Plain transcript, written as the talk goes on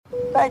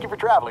Thank you for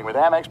traveling with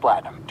Amex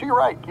Platinum. To your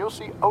right, you'll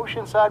see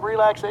oceanside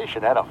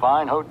relaxation at a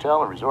fine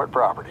hotel and resort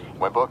property.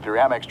 When booked through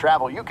Amex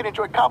Travel, you can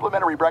enjoy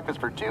complimentary breakfast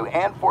for 2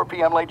 and 4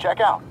 p.m. late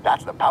checkout.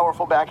 That's the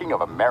powerful backing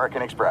of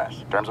American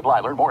Express. Terms apply.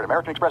 Learn more at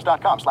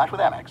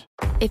americanexpress.com/withAmex.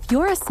 If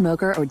you're a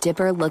smoker or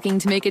dipper looking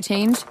to make a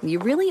change, you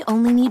really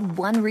only need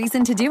one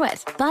reason to do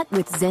it. But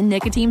with Zyn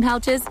nicotine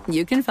pouches,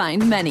 you can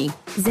find many.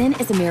 Zyn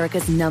is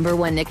America's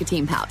 #1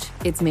 nicotine pouch.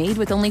 It's made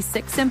with only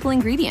 6 simple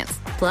ingredients.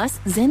 Plus,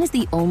 Zyn is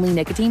the only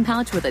nicotine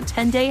pouch with a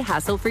 10-day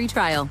hassle-free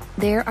trial.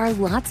 There are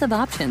lots of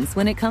options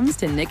when it comes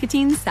to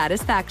nicotine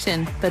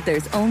satisfaction, but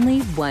there's only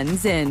one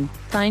Zyn.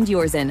 Find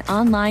your Zyn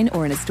online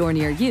or in a store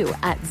near you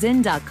at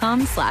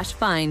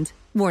zyn.com/find.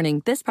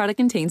 Warning, this product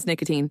contains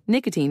nicotine.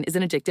 Nicotine is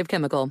an addictive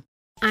chemical.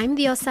 I'm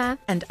Diosa.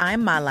 And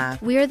I'm Mala.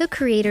 We're the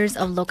creators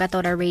of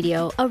Locatora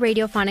Radio, a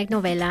radiophonic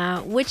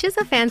novela, which is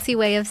a fancy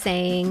way of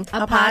saying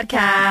a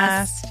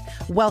podcast.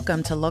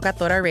 Welcome to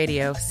Locatora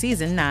Radio,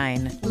 Season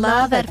 9.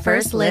 Love at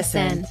first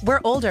listen. We're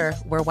older,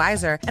 we're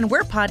wiser, and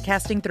we're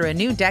podcasting through a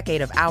new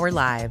decade of our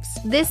lives.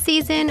 This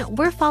season,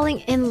 we're falling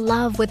in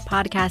love with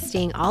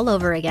podcasting all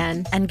over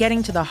again. And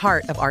getting to the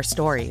heart of our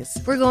stories.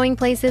 We're going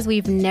places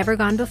we've never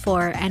gone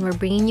before, and we're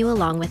bringing you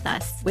along with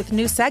us. With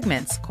new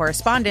segments,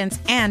 correspondence,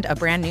 and a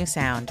brand new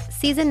sound.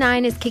 Season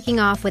 9 is kicking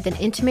off with an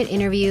intimate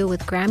interview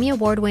with Grammy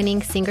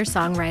Award-winning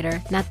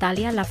singer-songwriter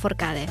Natalia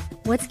Lafourcade.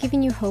 What's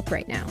giving you hope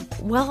right now?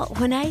 Well,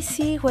 when I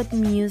see what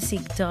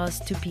music does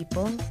to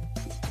people,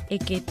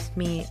 it gives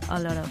me a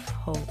lot of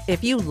hope.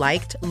 If you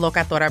liked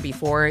Locatora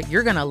before,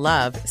 you're gonna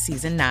love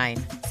Season 9.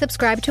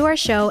 Subscribe to our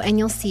show and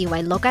you'll see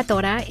why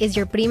Locatora is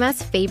your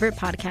prima's favorite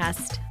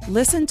podcast.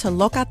 Listen to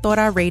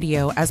Locatora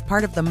Radio as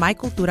part of the My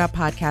Cultura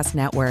Podcast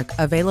Network,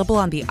 available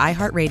on the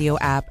iHeartRadio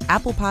app,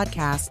 Apple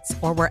Podcasts,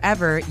 or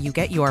wherever you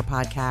get your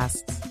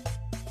podcasts.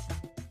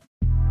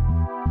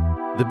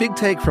 The Big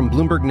Take from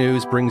Bloomberg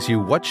News brings you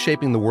what's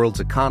shaping the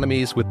world's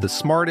economies with the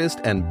smartest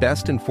and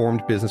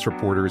best-informed business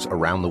reporters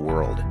around the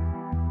world.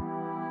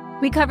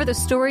 We cover the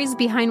stories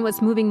behind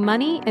what's moving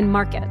money and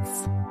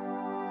markets,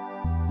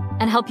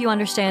 and help you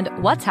understand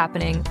what's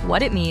happening,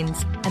 what it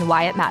means, and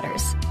why it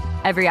matters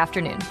every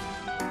afternoon.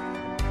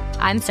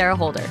 I'm Sarah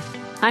Holder.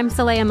 I'm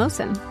Saleha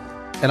Mohsin.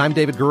 And I'm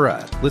David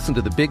Gura. Listen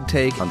to The Big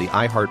Take on the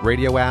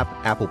iHeartRadio app,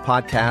 Apple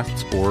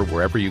Podcasts, or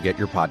wherever you get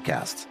your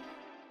podcasts.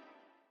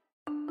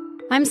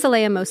 I'm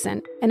Saleha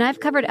Mohsin, and I've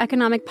covered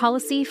economic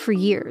policy for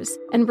years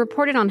and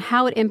reported on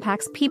how it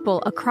impacts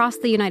people across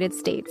the United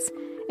States.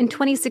 In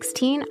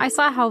 2016, I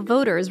saw how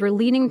voters were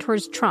leaning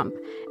towards Trump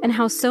and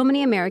how so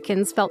many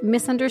Americans felt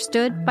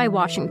misunderstood by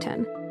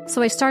Washington.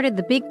 So I started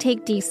The Big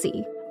Take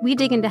DC. We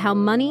dig into how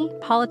money,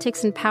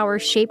 politics, and power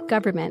shape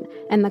government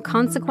and the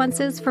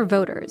consequences for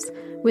voters.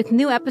 With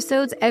new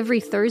episodes every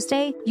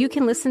Thursday, you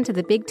can listen to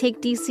The Big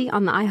Take DC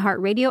on the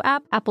iHeartRadio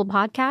app, Apple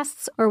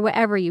Podcasts, or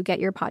wherever you get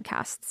your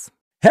podcasts.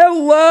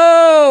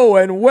 Hello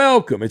and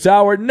welcome. It's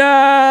hour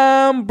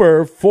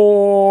number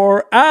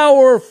 4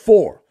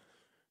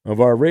 of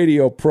our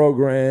radio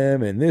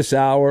program. And this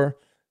hour,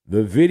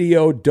 the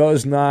video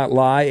does not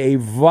lie. A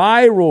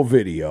viral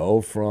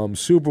video from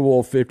Super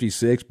Bowl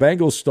 56.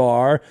 Bengals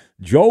star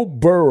Joe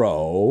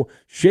Burrow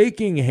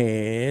shaking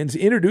hands,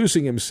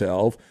 introducing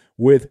himself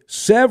with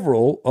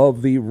several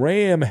of the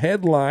Ram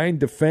headline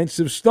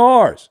defensive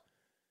stars.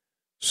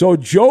 So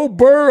Joe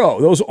Burrow,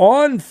 those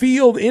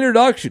on-field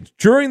introductions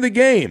during the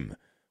game,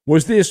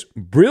 was this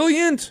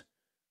brilliant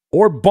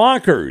or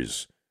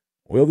bonkers?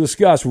 We'll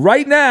discuss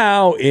right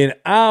now in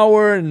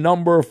hour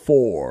number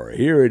 4.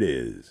 Here it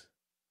is.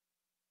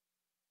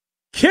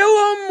 Kill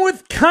 'em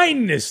with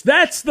kindness.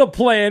 That's the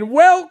plan.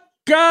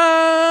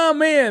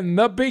 Welcome in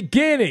the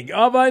beginning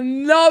of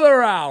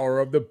another hour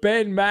of the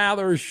Ben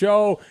Maller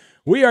Show.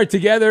 We are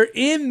together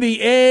in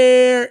the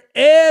air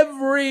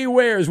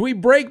everywhere as we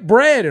break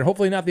bread, and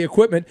hopefully not the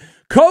equipment,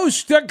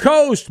 coast to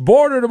coast,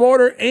 border to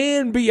border,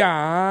 and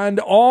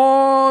beyond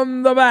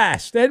on the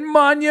vast and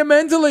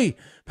monumentally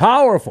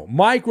powerful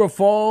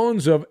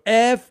microphones of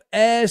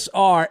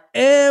FSR,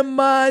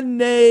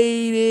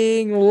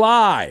 emanating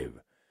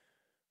live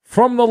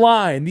from the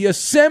line, the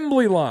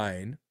assembly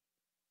line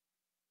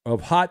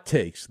of Hot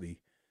Takes, the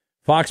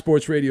Fox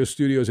Sports Radio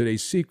studios at a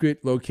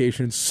secret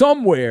location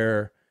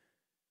somewhere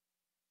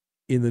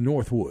in the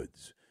North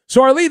Woods.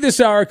 So our lead this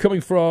hour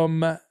coming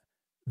from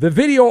the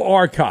video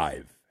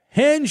archive.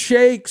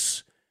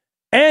 Handshakes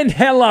and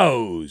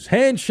hellos.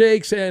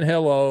 Handshakes and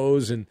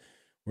hellos. And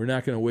we're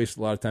not going to waste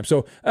a lot of time.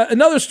 So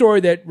another story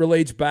that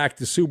relates back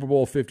to Super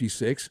Bowl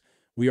 56.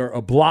 We are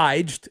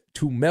obliged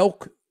to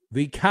milk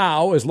the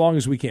cow as long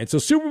as we can. So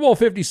Super Bowl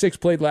 56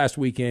 played last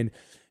weekend.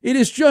 It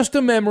is just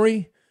a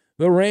memory.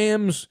 The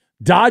Rams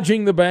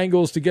dodging the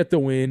Bengals to get the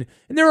win.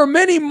 And there are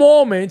many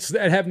moments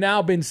that have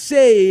now been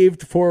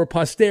saved for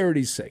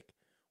posterity's sake.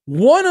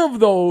 One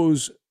of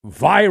those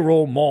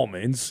viral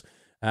moments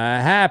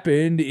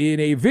happened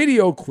in a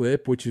video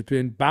clip which has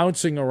been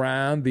bouncing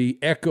around the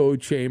echo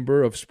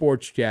chamber of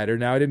sports chatter.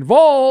 Now, it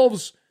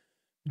involves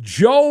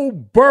Joe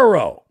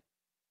Burrow.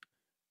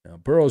 Now,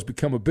 Burrow's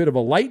become a bit of a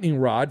lightning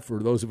rod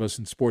for those of us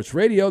in sports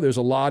radio. There's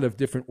a lot of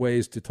different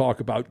ways to talk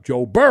about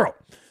Joe Burrow.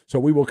 So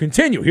we will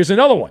continue. Here's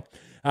another one.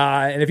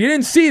 And if you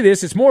didn't see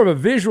this, it's more of a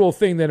visual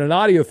thing than an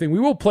audio thing. We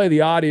will play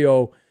the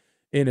audio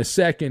in a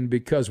second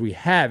because we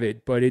have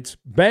it, but it's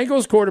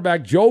Bengals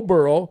quarterback Joe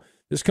Burrow.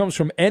 This comes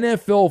from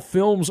NFL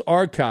Films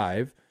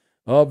Archive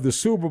of the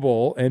Super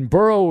Bowl, and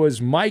Burrow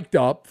was mic'd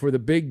up for the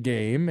big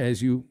game,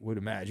 as you would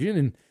imagine,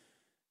 and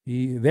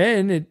he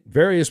then, at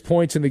various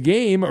points in the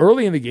game,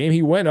 early in the game,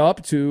 he went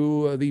up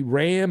to the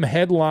Ram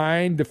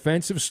headline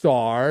defensive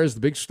stars,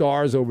 the big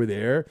stars over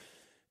there,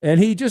 and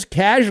he just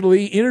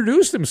casually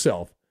introduced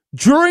himself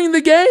during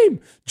the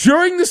game,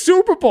 during the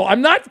Super Bowl.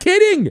 I'm not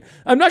kidding.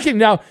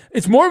 Now,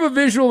 it's more of a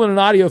visual than an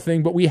audio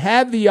thing, but we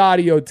have the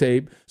audio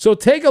tape, so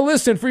take a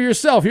listen for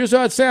yourself. Here's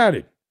how it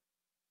sounded.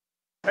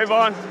 Hey,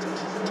 Vaughn.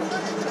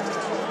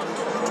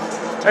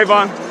 Hey,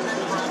 Vaughn.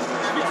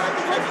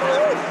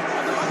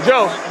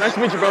 Joe, nice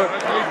to meet you, brother.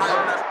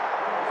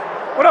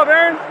 What up,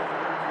 Aaron?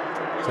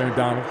 It's Aaron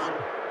Donald.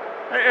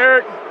 Hey,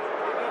 Eric.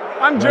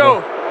 I'm Joe.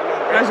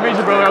 Nice to meet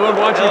you, brother. I love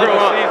watching you grow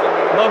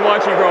up. Love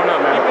watching you growing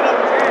up, man.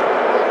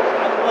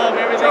 I love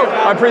everything.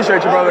 I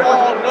appreciate you, brother.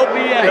 No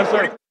BS. Yes,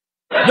 sir.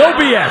 No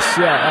BS,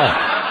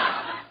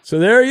 yeah. Oh. So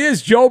there he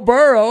is, Joe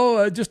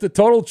Burrow, just a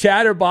total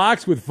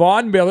chatterbox with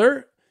Von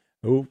Miller,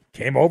 who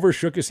came over,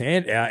 shook his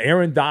hand,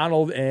 Aaron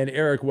Donald and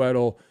Eric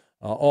Weddle,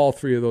 all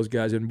three of those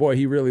guys. And, boy,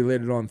 he really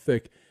laid it on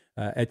thick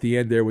at the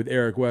end there with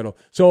Eric Weddle.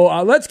 So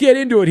let's get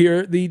into it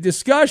here. The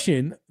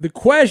discussion, the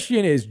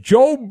question is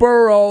Joe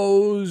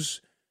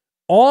Burrow's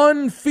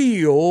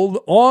on-field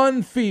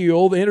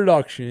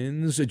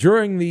introductions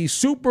during the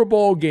Super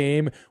Bowl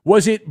game.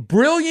 Was it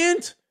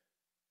brilliant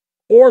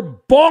or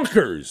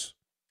bonkers?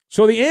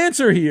 So the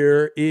answer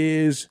here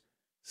is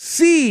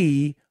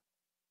C,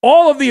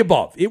 all of the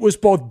above. It was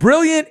both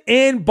brilliant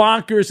and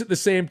bonkers at the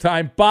same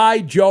time by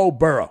Joe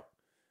Burrow.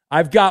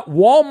 I've got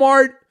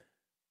Walmart,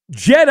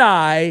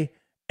 Jedi,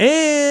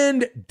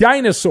 and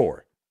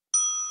dinosaur.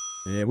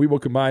 And we will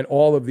combine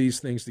all of these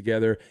things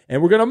together,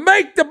 and we're going to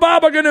make the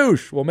Baba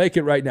Ganoush. We'll make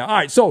it right now. All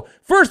right, so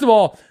first of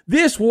all,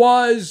 this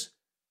was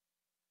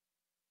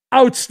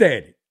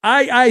outstanding.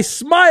 I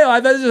smile.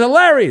 I thought this is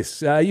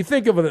hilarious. You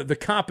think of the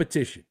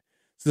competition.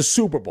 It's the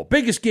Super Bowl,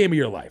 biggest game of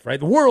your life, right?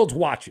 The world's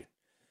watching.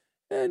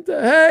 And,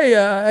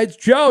 hey, it's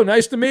Joe.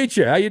 Nice to meet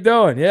you. How you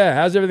doing? Yeah,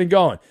 how's everything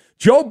going?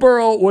 Joe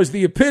Burrow was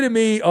the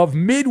epitome of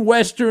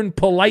Midwestern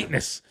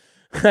politeness.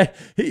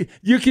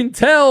 You can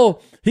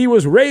tell he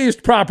was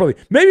raised properly.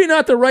 Maybe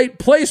not the right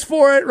place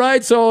for it,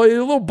 right? So a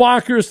little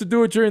bonkers to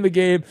do it during the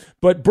game.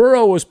 But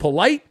Burrow was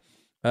polite.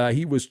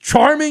 He was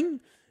charming.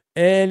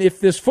 And if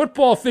this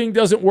football thing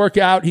doesn't work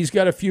out, he's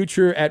got a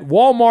future at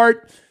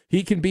Walmart.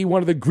 He can be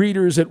one of the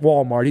greeters at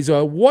Walmart. He's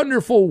a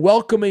wonderful,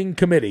 welcoming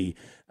committee.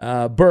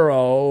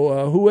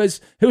 Burrow, who has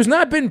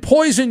not been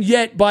poisoned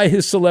yet by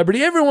his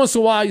celebrity. Every once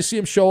in a while, you see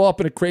him show up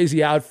in a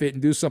crazy outfit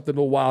and do something a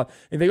little wild,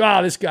 and you think,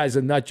 oh, this guy's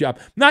a nut job.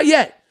 Not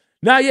yet.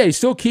 He's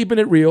still keeping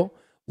it real,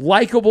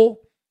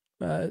 likable,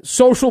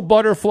 social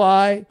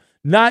butterfly,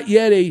 not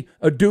yet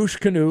a douche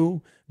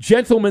canoe,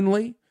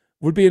 gentlemanly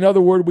would be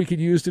another word we could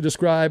use to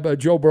describe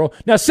Joe Burrow.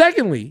 Now,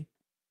 secondly,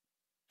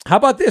 how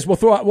about this? We'll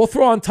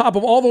throw on top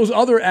of all those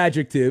other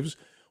adjectives,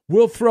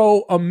 we'll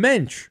throw a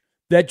mensch.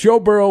 That Joe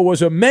Burrow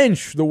was a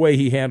mensch the way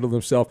he handled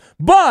himself.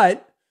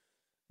 But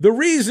the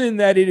reason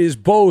that it is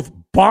both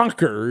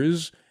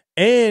bonkers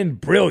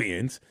and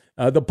brilliant,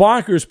 the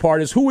bonkers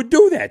part is who would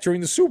do that during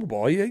the Super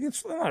Bowl?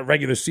 It's not a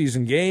regular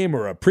season game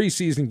or a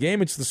preseason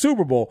game. It's the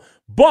Super Bowl.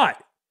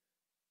 But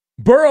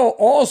Burrow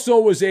also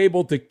was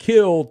able to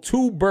kill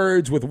two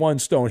birds with one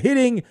stone,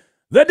 hitting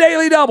the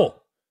daily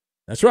double.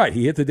 That's right.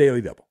 He hit the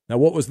daily double. Now,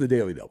 what was the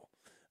daily double?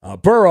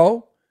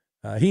 Burrow.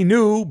 He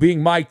knew,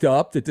 being mic'd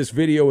up, that this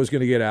video was going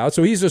to get out.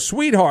 So he's a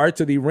sweetheart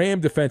to the Ram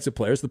defensive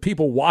players. The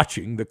people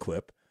watching the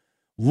clip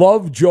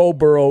love Joe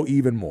Burrow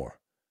even more.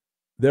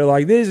 They're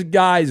like, this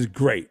guy's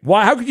great.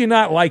 Why? How could you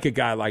not like a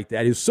guy like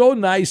that? He's so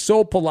nice,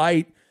 so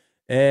polite,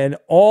 and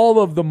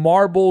all of the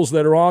marbles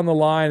that are on the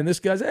line. And this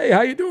guy's, hey,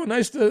 how you doing?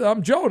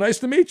 I'm Joe. Nice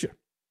to meet you.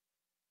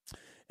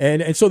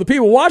 And so the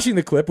people watching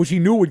the clip, which he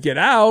knew would get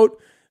out,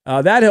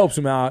 that helps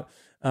him out.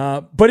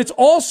 But it's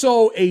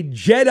also a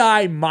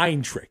Jedi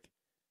mind trick.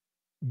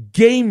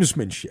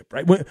 Gamesmanship,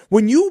 right?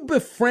 When you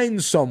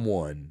befriend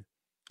someone,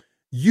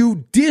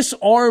 you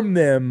disarm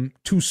them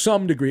to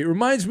some degree. It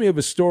reminds me of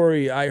a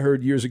story I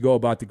heard years ago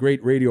about the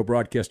great radio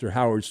broadcaster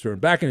Howard Stern,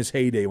 back in his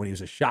heyday when he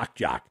was a shock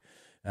jock.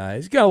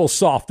 He's got a little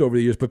soft over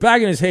the years, but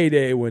back in his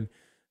heyday when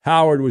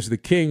Howard was the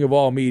king of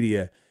all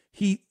media,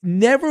 he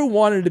never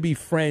wanted to be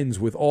friends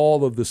with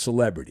all of the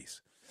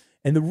celebrities.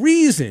 And the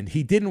reason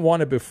he didn't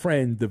want to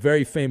befriend the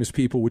very famous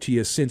people, which he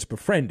has since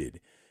befriended,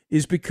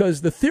 is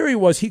because the theory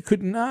was he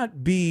could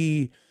not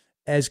be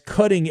as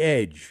cutting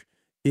edge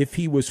if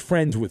he was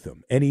friends with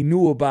them and he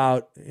knew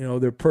about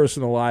their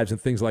personal lives and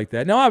things like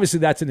that. Now, obviously,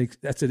 that's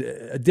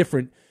a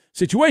different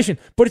situation,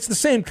 but it's the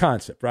same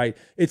concept, right?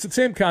 It's the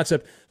same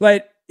concept.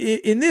 Like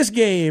in this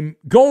game,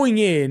 going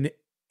in,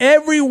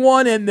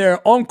 Everyone and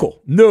their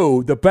uncle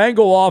knew the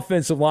Bengal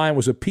offensive line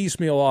was a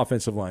piecemeal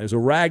offensive line. It was a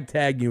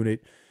ragtag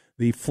unit,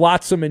 the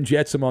flotsam and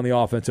jetsam on the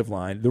offensive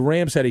line. The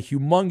Rams had a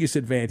humongous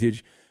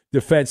advantage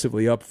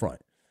defensively up front.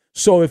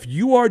 So if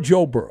you are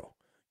Joe Burrow,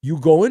 you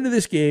go into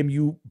this game,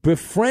 you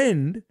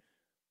befriend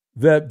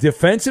the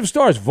defensive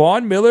stars,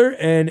 Von Miller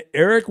and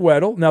Eric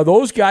Weddle. Now,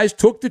 those guys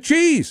took the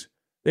cheese.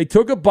 They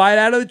took a bite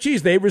out of the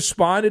cheese. They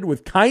responded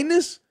with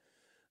kindness.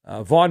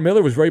 Von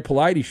Miller was very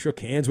polite. He shook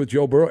hands with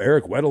Joe Burrow.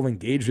 Eric Weddle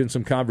engaged in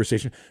some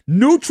conversation,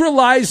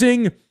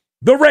 neutralizing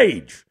the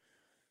rage.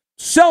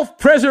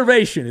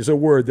 Self-preservation is a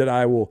word that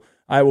I will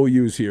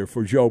use here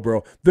for Joe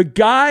Burrow. The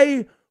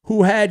guy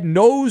who had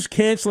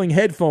noise-canceling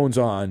headphones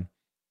on,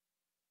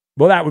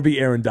 well, that would be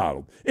Aaron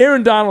Donald.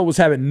 Aaron Donald was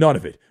having none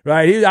of it,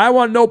 right? I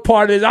want no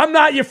part of this. I'm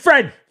not your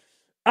friend.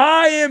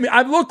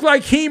 I look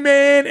like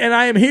He-Man, and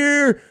I am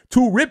here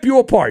to rip you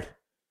apart.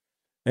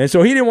 And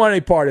so he didn't want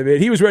any part of it.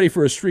 He was ready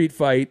for a street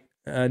fight.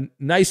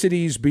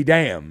 Niceties be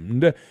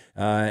damned.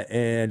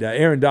 And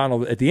Aaron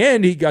Donald, at the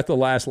end, he got the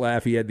last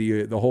laugh. He had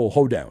the whole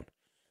hoedown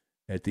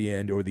at the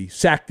end, or the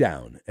sack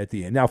down at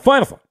the end. Now,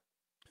 final thought.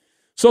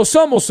 So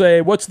some will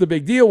say, what's the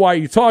big deal? Why are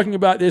you talking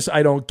about this?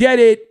 I don't get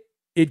it.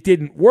 It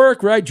didn't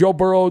work, right? Joe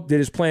Burrow, did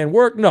his plan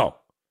work? No,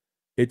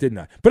 it did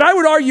not. But I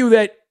would argue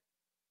that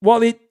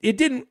while it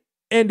didn't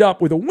end up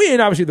with a win,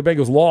 obviously the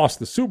Bengals lost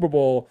the Super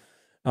Bowl.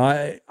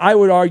 I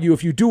would argue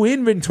if you do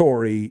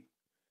inventory,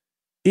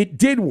 it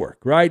did work,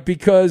 right?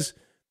 Because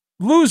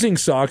losing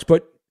sucks,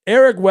 but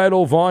Eric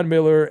Weddle, Von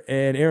Miller,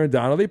 and Aaron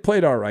Donald, they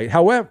played all right.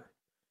 However,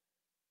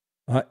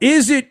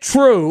 is it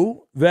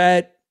true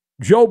that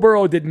Joe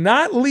Burrow did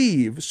not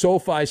leave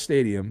SoFi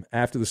Stadium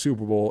after the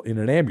Super Bowl in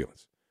an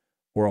ambulance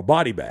or a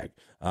body bag?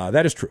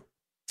 That is true.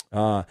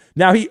 Now,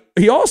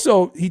 he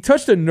also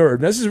touched a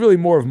nerve. Now, this is really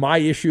more of my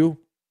issue.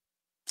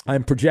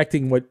 I'm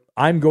projecting what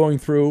I'm going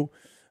through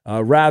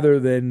rather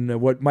than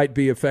what might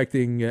be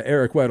affecting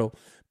Eric Weddle.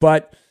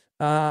 But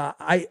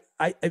I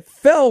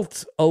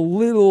felt a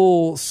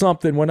little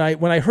something when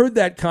I heard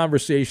that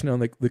conversation on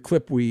the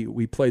clip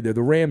we played there,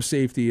 the Rams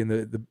safety and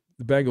the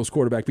Bengals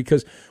quarterback,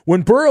 because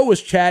when Burrow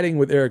was chatting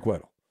with Eric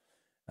Weddle,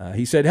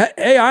 he said,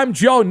 hey, I'm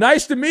Joe.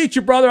 Nice to meet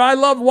you, brother. I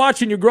loved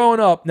watching you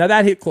growing up. Now,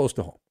 that hit close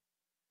to home.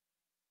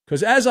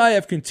 Because as I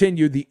have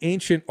continued the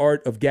ancient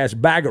art of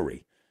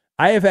gasbaggery,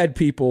 I have had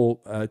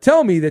people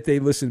tell me that they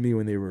listened to me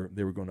when they were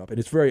growing up, and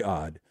it's very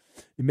odd.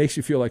 It makes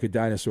you feel like a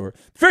dinosaur.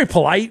 Very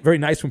polite, very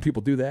nice when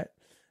people do that,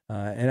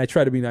 and I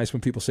try to be nice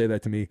when people say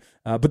that to me.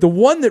 But the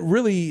one that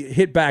really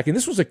hit back, and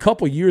this was a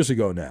couple years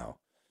ago now,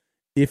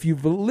 if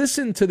you've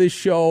listened to this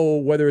show,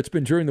 whether it's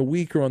been during the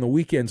week or on the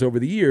weekends over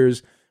the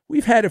years,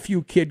 we've had a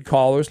few kid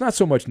callers, not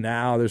so much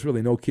now. There's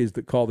really no kids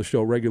that call the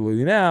show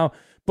regularly now,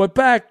 but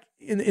back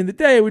in the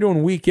day, we're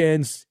doing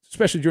weekends,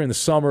 especially during the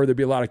summer, there'd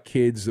be a lot of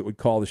kids that would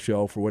call the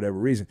show for whatever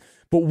reason.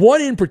 But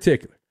one in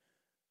particular,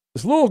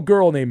 this little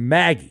girl named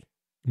Maggie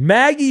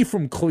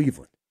from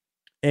Cleveland.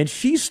 And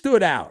she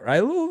stood out,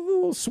 right? A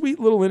little sweet,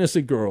 little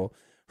innocent girl.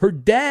 Her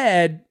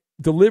dad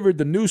delivered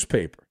the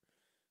newspaper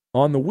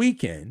on the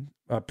weekend,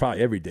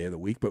 probably every day of the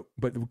week, but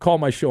would call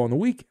my show on the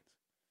weekends.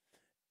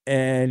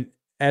 And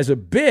as a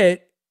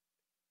bit,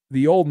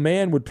 the old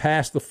man would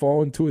pass the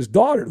phone to his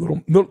daughter,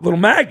 little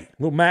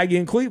Maggie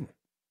in Cleveland.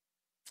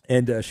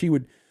 And she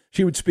would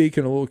speak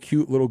in a little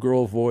cute little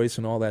girl voice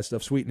and all that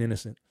stuff, sweet and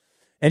innocent.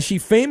 And she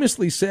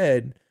famously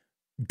said,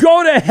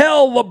 go to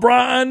hell,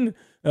 LeBron.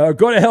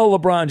 Go to hell,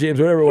 LeBron James,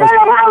 whatever it was.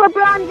 Go to hell,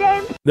 LeBron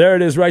James. There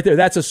it is right there.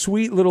 That's a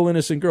sweet little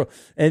innocent girl.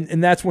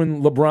 And that's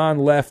when LeBron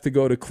left to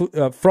go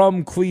to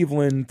from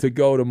Cleveland to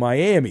go to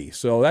Miami.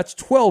 So that's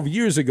 12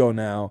 years ago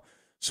now.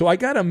 So I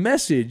got a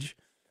message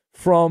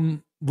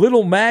from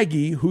little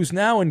Maggie, who's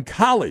now in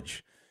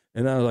college.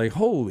 And I was like,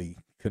 holy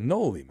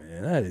cannoli,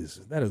 man. That is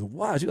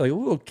wild. She's like a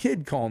little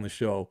kid calling the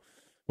show.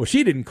 Well,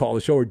 she didn't call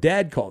the show. Her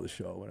dad called the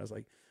show. And I was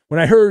like, when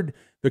I heard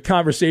the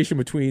conversation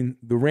between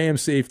the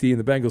Rams safety and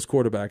the Bengals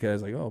quarterback, I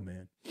was like, oh,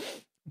 man.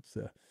 It's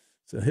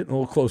hitting a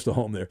little close to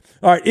home there.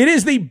 All right, it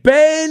is the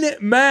Ben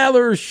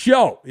Maller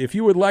Show. If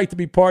you would like to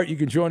be part, you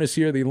can join us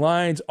here. The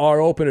lines are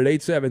open at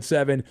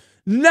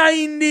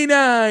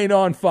 877-99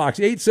 on Fox.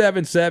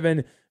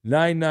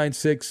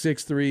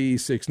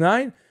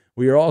 877-996-6369.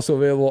 We are also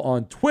available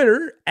on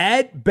Twitter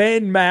at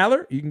Ben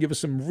Maller. You can give us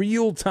some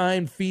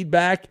real-time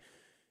feedback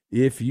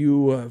if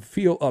you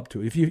feel up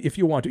to it, if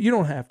you want to. You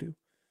don't have to.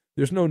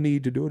 There's no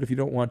need to do it if you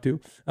don't want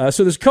to.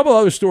 So there's a couple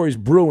other stories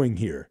brewing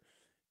here,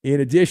 in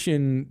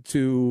addition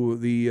to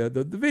the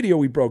video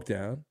we broke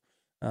down.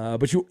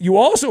 But you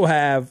also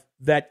have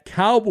that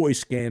Cowboy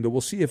scandal.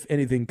 We'll see if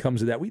anything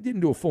comes of that. We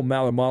didn't do a full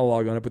Maller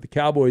monologue on it, but the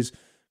Cowboys,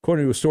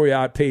 according to a story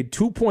out, paid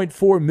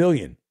 $2.4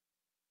 million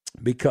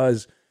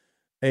because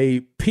a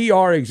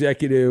PR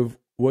executive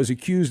was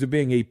accused of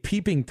being a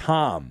peeping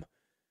Tom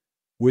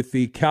with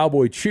the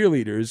Cowboy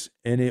cheerleaders,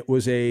 and it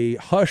was a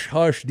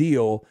hush-hush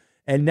deal.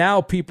 And now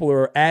people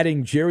are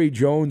adding Jerry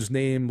Jones'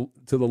 name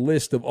to the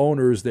list of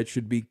owners that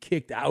should be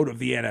kicked out of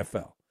the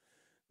NFL.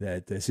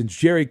 That since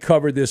Jerry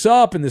covered this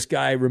up and this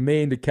guy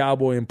remained a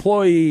Cowboy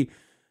employee,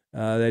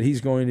 that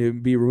he's going to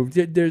be removed.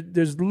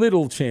 There's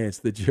little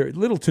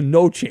to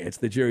no chance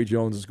that Jerry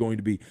Jones is going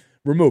to be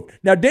removed.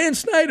 Now, Dan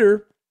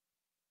Snyder,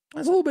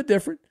 that's a little bit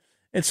different.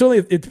 And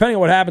certainly, depending on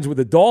what happens with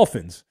the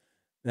Dolphins,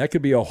 that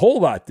could be a whole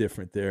lot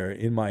different there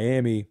in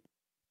Miami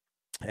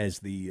as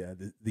the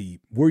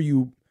were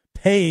you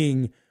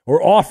paying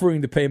or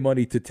offering to pay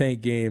money to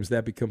tank games,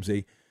 that becomes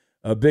a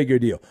bigger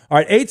deal. All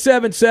right,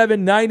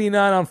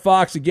 877-99 on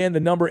Fox. Again,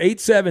 the number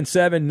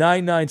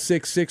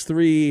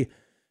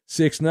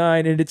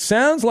 877-996-6369. And it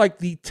sounds like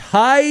the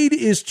tide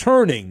is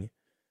turning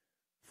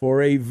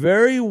for a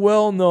very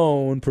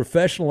well-known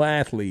professional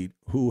athlete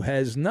who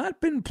has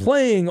not been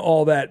playing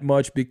all that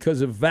much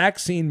because of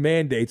vaccine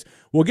mandates.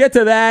 We'll get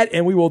to that,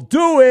 and we will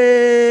do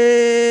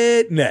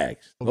it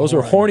next. Those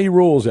are horny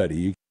rules,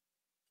 Eddie.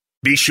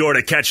 Be sure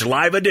to catch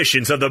live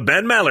editions of the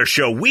Ben Maller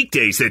Show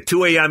weekdays at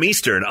 2 a.m.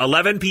 Eastern,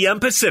 11 p.m.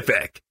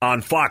 Pacific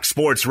on Fox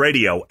Sports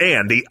Radio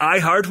and the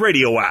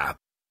iHeartRadio app.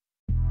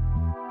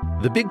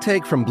 The Big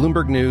Take from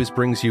Bloomberg News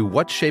brings you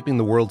what's shaping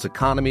the world's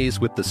economies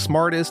with the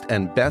smartest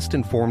and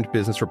best-informed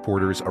business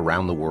reporters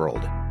around the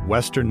world.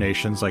 Western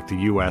nations like the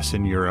U.S.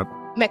 and Europe.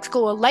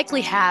 Mexico will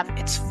likely have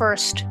its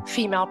first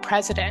female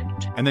president.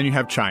 And then you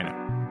have China.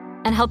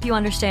 And help you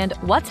understand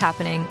what's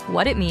happening,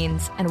 what it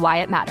means, and why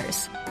it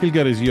matters. He'll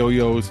get his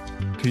yo-yos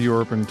to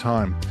Europe in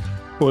time.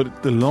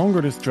 But the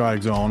longer this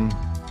drags on,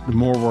 the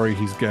more worry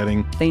he's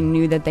getting. They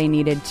knew that they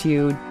needed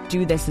to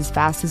do this as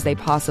fast as they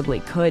possibly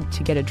could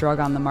to get a drug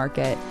on the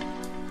market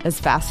as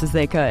fast as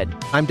they could.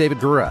 I'm David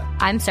Gura.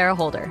 I'm Sarah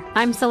Holder.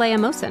 I'm Saleha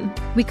Mohsen.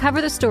 We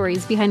cover the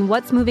stories behind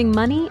what's moving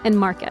money and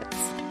markets.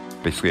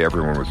 Basically,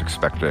 everyone was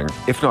expecting,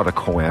 if not a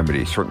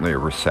calamity, certainly a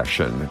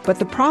recession. But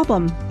the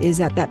problem is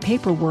that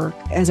paperwork,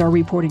 as our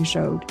reporting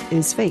showed,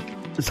 is fake.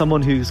 As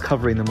someone who's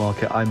covering the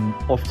market, I'm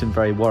often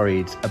very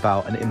worried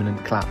about an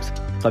imminent collapse.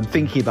 I'm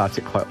thinking about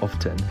it quite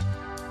often.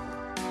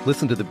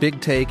 Listen to The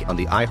Big Take on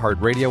the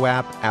iHeartRadio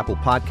app, Apple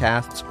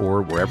Podcasts,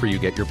 or wherever you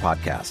get your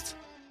podcasts.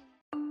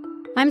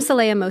 I'm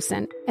Saleha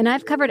Mohsen, and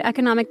I've covered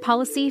economic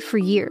policy for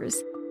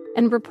years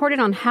and reported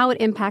on how it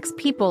impacts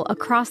people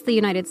across the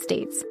United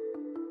States.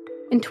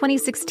 In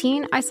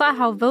 2016, I saw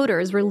how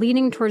voters were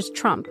leaning towards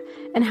Trump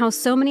and how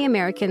so many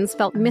Americans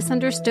felt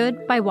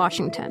misunderstood by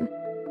Washington.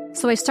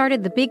 So I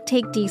started The Big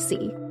Take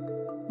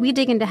DC. We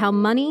dig into how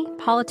money,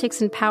 politics,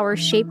 and power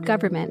shape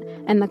government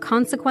and the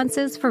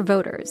consequences for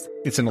voters.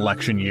 It's an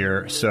election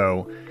year,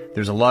 so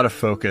there's a lot of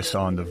focus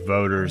on the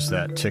voters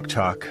that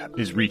TikTok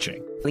is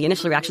reaching. The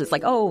initial reaction is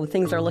like, oh,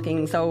 things are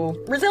looking so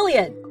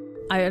resilient.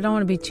 I don't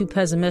want to be too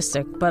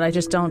pessimistic, but I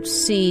just don't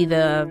see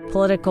the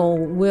political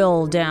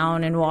will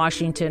down in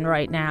Washington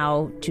right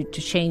now to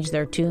change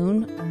their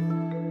tune.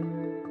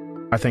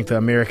 I think the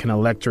American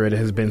electorate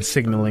has been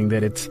signaling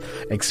that it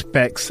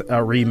expects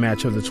a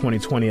rematch of the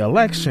 2020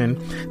 election.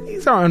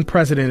 These are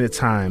unprecedented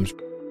times.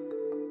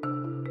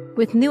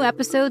 With new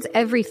episodes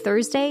every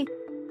Thursday,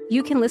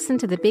 you can listen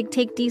to The Big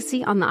Take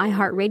DC on the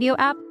iHeartRadio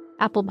app,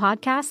 Apple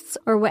Podcasts,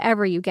 or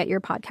wherever you get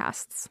your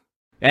podcasts.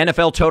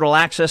 NFL Total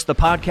Access, the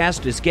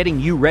podcast, is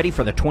getting you ready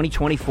for the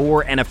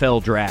 2024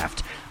 NFL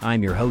Draft.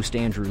 I'm your host,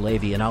 Andrew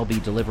Levy, and I'll be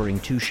delivering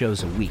 2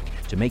 shows a week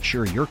to make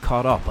sure you're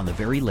caught up on the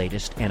very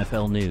latest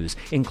NFL news,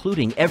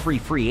 including every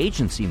free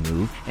agency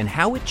move and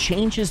how it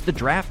changes the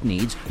draft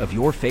needs of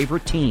your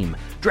favorite team.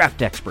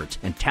 Draft experts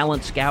and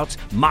talent scouts,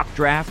 mock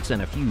drafts,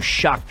 and a few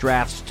shock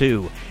drafts,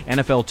 too.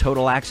 NFL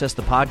Total Access,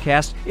 the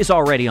podcast, is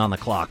already on the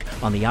clock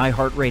on the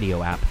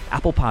iHeartRadio app,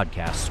 Apple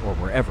Podcasts, or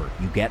wherever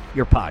you get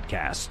your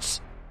podcasts.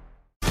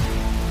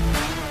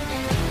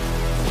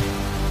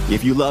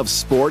 If you love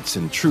sports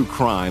and true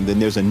crime, then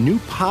there's a new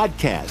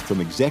podcast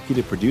from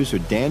executive producer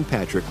Dan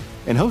Patrick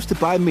and hosted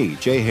by me,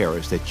 Jay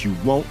Harris, that you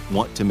won't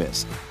want to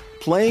miss.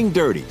 Playing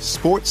Dirty: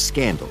 Sports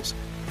Scandals.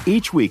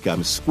 Each week,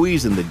 I'm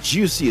squeezing the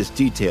juiciest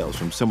details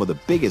from some of the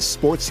biggest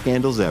sports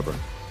scandals ever.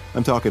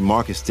 I'm talking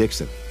Marcus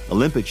Dixon,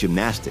 Olympic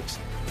gymnastics,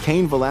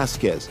 Cain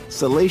Velasquez,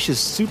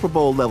 salacious Super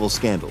Bowl-level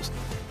scandals.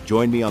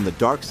 Join me on the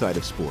dark side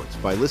of sports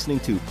by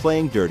listening to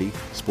Playing Dirty: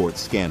 Sports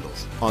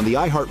Scandals on the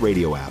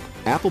iHeartRadio app,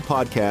 Apple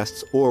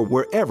Podcasts, or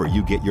wherever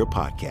you get your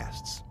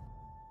podcasts.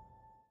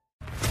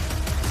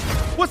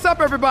 What's up,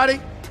 everybody?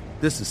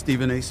 This is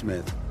Stephen A.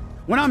 Smith.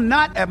 When I'm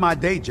not at my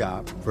day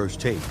job, First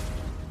Take,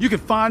 you can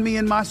find me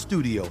in my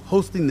studio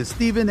hosting the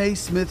Stephen A.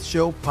 Smith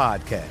Show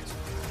podcast.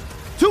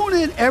 Tune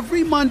in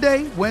every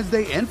Monday,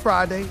 Wednesday, and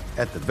Friday,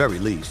 at the very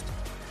least,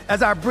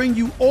 as I bring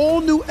you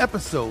all new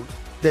episodes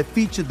that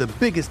feature the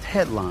biggest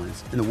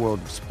headlines in the world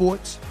of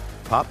sports,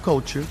 pop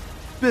culture,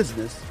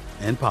 business,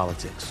 and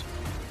politics.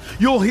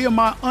 You'll hear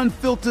my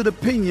unfiltered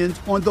opinions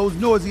on those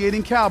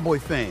nauseating Cowboy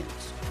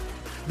fans,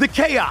 the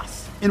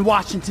chaos in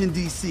Washington,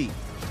 D.C.,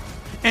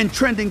 and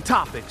trending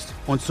topics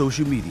on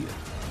social media,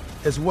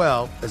 as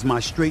well as my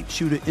straight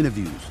shooter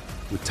interviews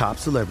with top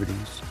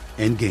celebrities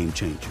and game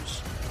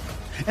changers.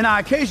 And I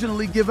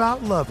occasionally give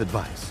out love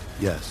advice.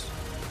 Yes,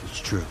 it's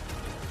true.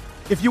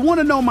 If you want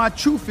to know my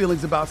true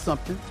feelings about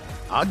something,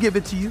 I'll give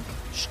it to you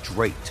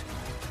straight.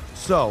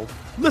 So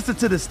listen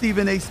to the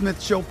Stephen A.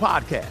 Smith Show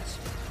podcast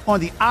on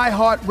the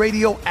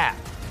iHeartRadio app,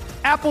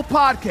 Apple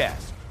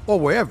Podcasts, or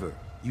wherever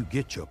you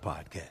get your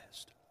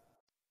podcast.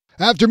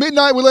 After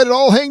midnight, we let it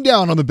all hang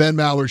down on the Ben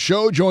Maller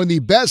Show. Join the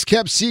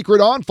best-kept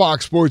secret on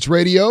Fox Sports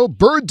Radio.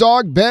 Bird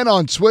Dog Ben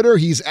on Twitter.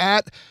 He's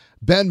at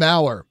Ben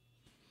Maller.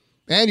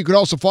 And you can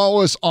also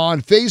follow us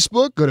on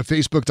Facebook. Go to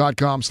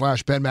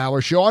facebook.com/Ben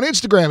Maller Show. On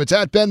Instagram, it's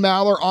at Ben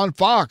Maller. On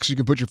Fox, you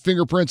can put your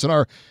fingerprints on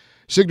our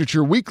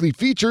signature weekly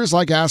features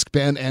like Ask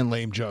Ben and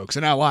Lame Jokes.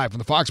 And now live from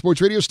the Fox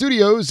Sports Radio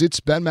studios, it's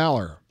Ben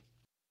Maller.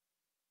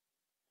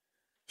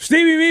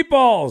 Stevie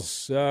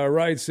Meatballs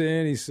writes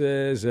in. He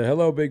says,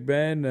 hello, Big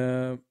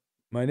Ben.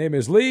 My name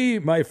is Lee.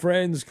 My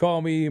friends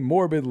call me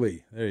Morbid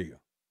Lee. There you go.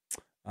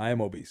 I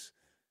am obese.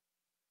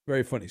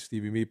 Very funny,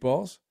 Stevie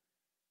Meatballs.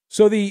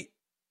 So the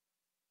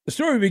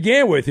story we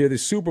began with here, the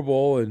Super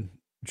Bowl and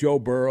Joe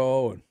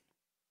Burrow and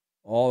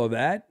all of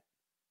that.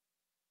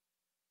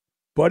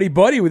 Buddy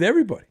with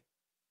everybody.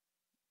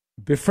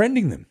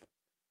 Befriending them.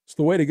 It's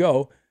the way to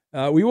go.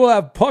 We will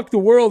have Puck the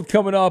World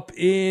coming up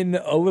in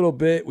a little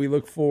bit. We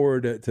look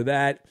forward to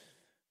that.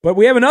 But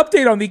we have an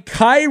update on the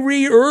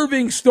Kyrie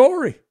Irving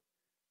story.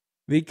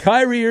 The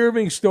Kyrie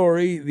Irving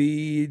story,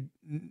 the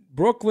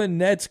Brooklyn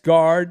Nets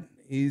guard,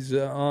 he's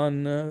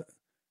on the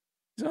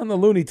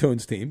Looney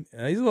Tunes team.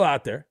 He's a little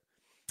out there.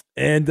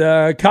 And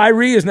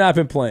Kyrie has not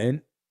been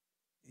playing.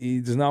 He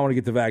does not want to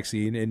get the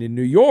vaccine. And in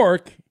New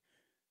York,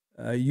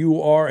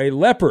 you are a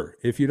leper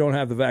if you don't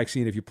have the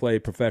vaccine if you play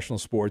professional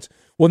sports.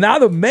 Well, now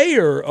the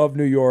mayor of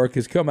New York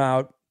has come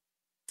out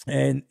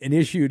and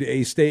issued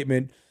a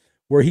statement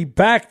where he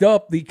backed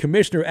up the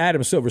commissioner,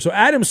 Adam Silver. So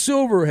Adam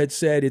Silver had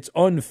said it's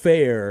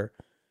unfair.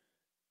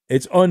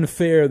 It's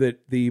unfair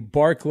that the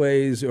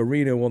Barclays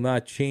Arena will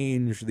not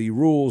change the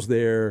rules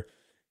there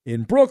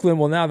in Brooklyn.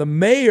 Well, now the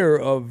mayor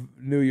of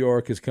New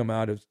York has come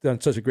out. Has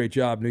done such a great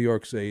job. New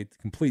York's a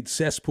complete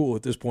cesspool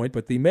at this point.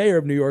 But the mayor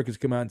of New York has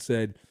come out and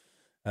said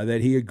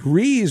that he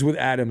agrees with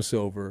Adam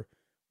Silver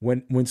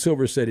when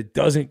Silver said it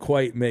doesn't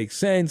quite make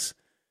sense.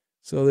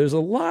 So there's a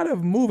lot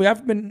of moving.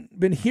 I've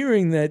been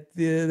hearing that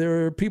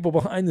there are people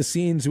behind the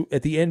scenes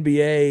at the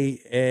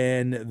NBA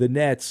and the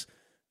Nets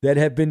that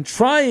have been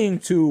trying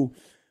to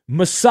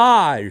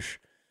massage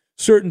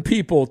certain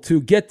people to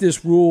get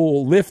this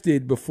rule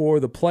lifted before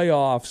the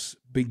playoffs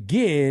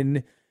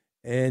begin,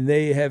 and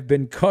they have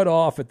been cut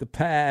off at the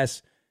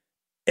pass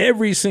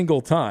every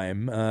single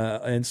time.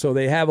 And so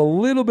they have a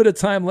little bit of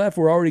time left.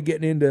 We're already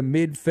getting into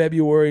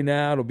mid-February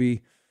now. It'll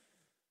be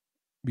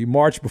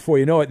March before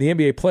you know it. The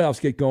NBA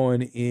playoffs get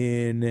going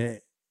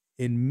in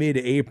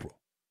mid-April.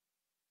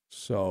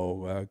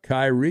 So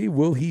Kyrie,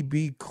 will he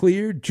be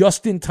cleared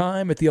just in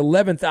time at the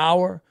 11th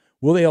hour?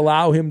 Will they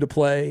allow him to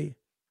play?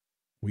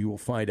 We will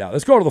find out.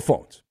 Let's go to the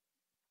phones.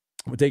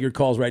 We'll take your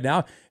calls right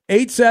now.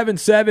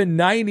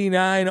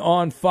 877-99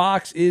 on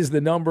Fox is the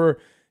number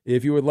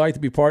if you would like to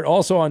be part.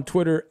 Also on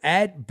Twitter,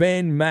 at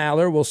Ben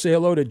Maller. We'll say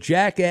hello to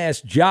Jackass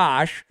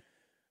Josh,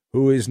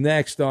 who is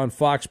next on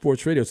Fox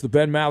Sports Radio. It's the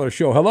Ben Maller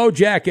Show. Hello,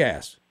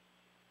 Jackass.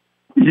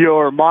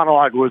 Your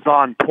monologue was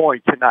on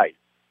point tonight.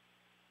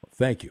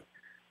 Thank you.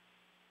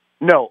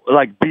 No,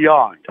 like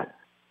beyond.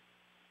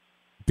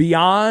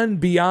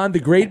 Beyond the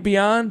great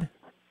beyond?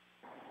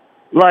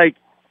 Like,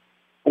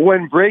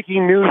 when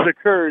breaking news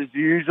occurs,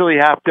 you usually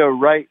have to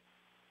write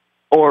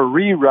or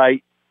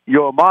rewrite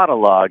your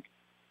monologue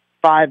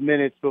 5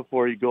 minutes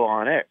before you go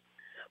on air.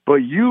 But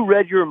you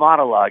read your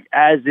monologue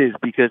as is,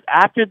 because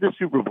after the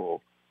Super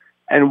Bowl,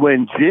 and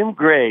when Jim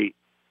Gray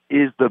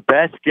is the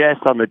best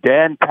guest on the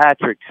Dan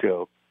Patrick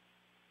Show,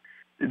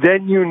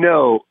 then you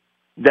know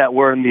that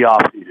we're in the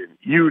offseason.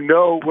 You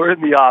know we're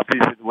in the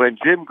offseason when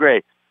Jim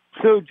Gray.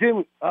 So,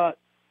 Jim,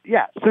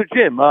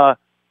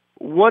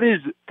 what is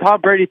Tom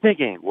Brady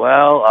thinking?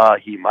 Well,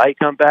 he might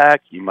come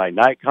back. He might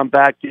not come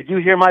back. Did you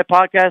hear my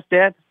podcast,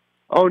 Dan?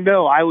 Oh,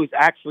 no, I was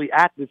actually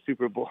at the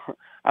Super Bowl.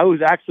 I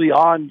was actually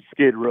on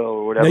Skid Row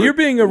or whatever. Now, you're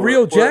being a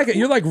real jackass.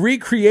 You're like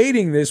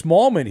recreating this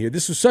moment here.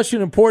 This is such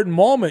an important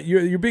moment.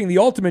 You're being the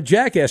ultimate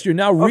jackass. You're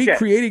now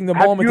recreating the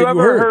moment that you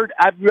heard.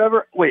 Have you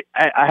ever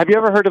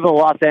heard of the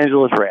Los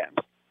Angeles Rams?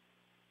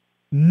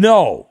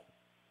 No.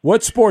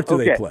 What sport do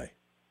they play?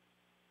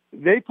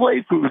 They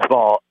play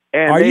foosball.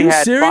 And are you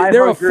serious?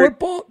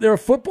 They're a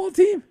football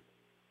team?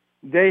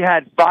 They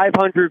had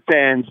 500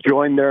 fans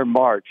join their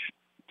march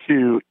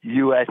to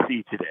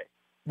USC today.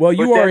 Well,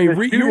 you are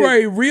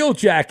a real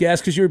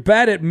jackass because you're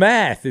bad at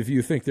math if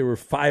you think there were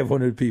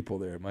 500 people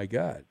there. My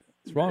God.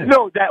 What's wrong with you?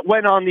 No, that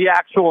went on the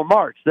actual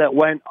march. The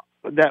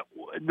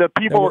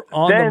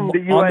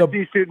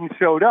USC students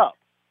showed up.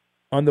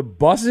 On the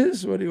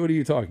buses? What are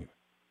you talking about?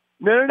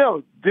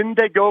 No. Didn't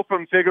they go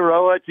from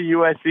Figueroa to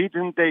USC?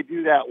 Didn't they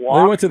do that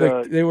walk?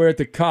 They were at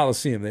the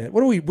Coliseum.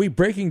 What are we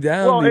breaking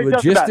down the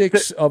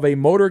logistics of a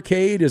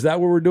motorcade? Is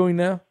that what we're doing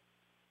now?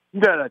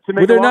 No.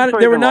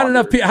 There were not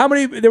enough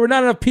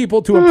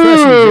people to impress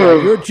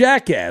you. You're a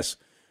jackass.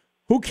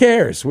 Who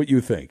cares what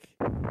you think?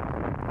 All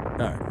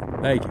right.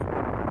 Thank you.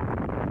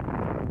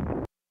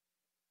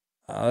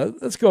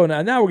 Let's go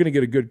now. Now we're going to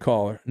get a good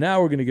caller.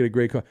 Now we're going to get a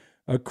great call.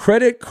 A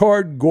Credit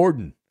Card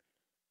Gordon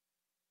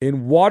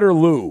in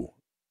Waterloo.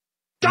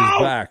 He's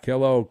back.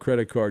 Hello,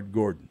 Credit Card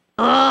Gordon.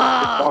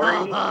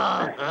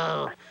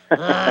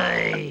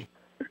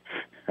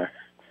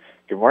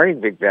 Good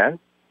morning, Big Ben.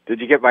 Did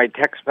you get my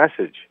text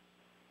message?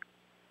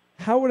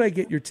 How would I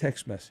get your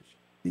text message?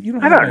 You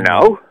don't I have don't my know.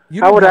 number.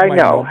 You How don't would have I my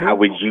know? number. How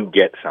would you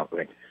get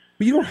something?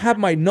 But you don't have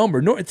my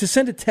number. No, to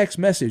send a text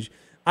message,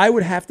 I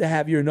would have to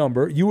have your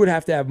number. You would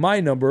have to have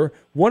my number.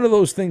 One of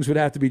those things would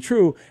have to be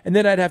true, and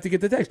then I'd have to get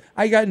the text.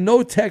 I got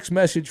no text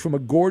message from a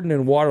Gordon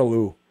in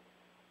Waterloo.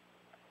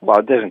 Well,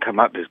 it doesn't come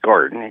up as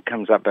Gordon. It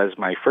comes up as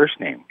my first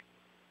name.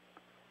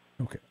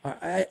 Okay.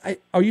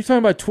 Are you talking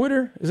about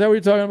Twitter? Is that what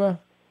you're talking about?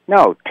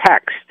 No,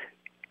 text.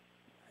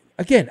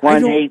 Again,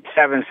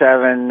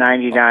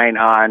 1-877-99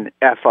 on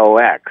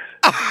FOX.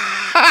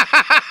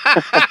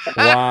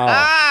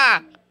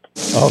 Wow.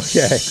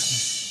 Okay.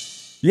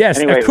 Yes,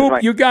 Anyway,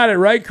 Coop, you got it,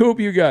 right? Coop,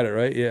 you got it,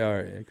 right? Yeah, all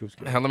right. Yeah, Coop's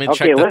got it. Let me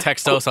check the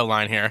Textosa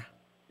line here.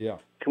 Yeah.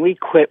 Can we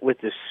quit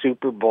with the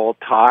Super Bowl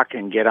talk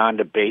and get on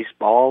to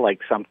baseball like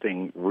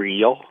something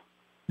real?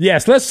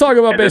 Yes, let's talk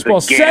about And it's a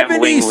baseball.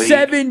 gambling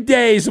 77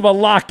 days of a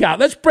lockout.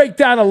 Let's break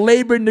down a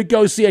labor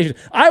negotiation.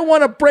 I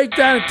want to break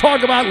down and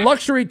talk about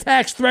luxury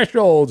tax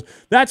thresholds.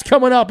 That's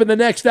coming up in the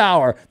next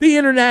hour. The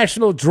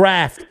international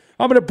draft.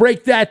 I'm going to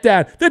break that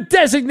down. The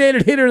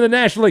designated hitter in the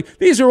National League.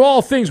 These are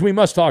all things we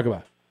must talk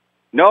about.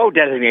 No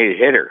designated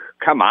hitter.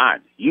 Come on.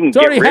 You can It's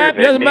get already rid of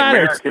happened. it in Doesn't the matter.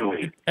 American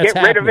League. It's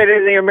Get rid of it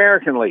in the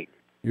American League.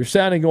 You're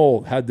sounding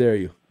old. How dare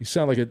you? You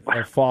sound like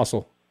a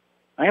fossil.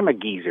 I am a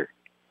geezer.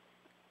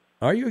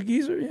 Are you a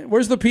geezer? Yeah.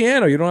 Where's the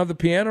piano? You don't have the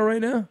piano right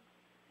now?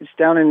 It's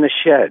down in the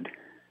shed.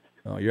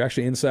 Oh, you're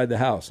actually inside the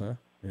house, huh?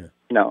 Yeah.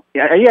 No.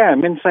 Yeah,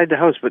 I'm inside the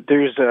house, but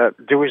there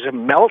was a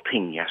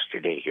melting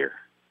yesterday here.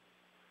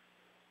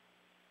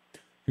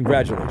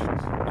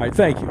 Congratulations. All right,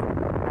 thank you.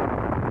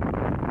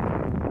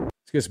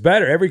 It gets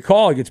better. Every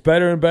call gets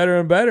better and better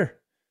and better.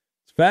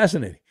 It's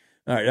fascinating.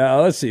 All right,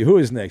 let's see. Who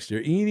is next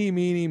here? Eeny,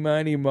 meeny,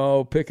 miny,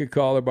 mo. Pick a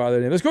caller by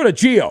their name. Let's go to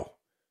Gio,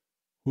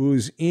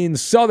 who's in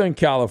Southern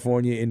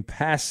California in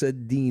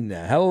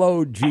Pasadena.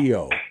 Hello,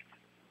 Gio.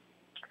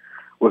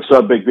 What's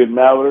up, Big Ben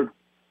Mallard?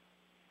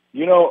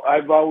 You know,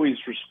 I've always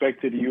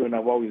respected you, and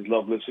I've always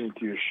loved listening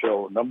to your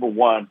show. Number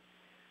one,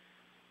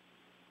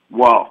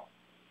 wow.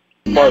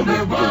 Part of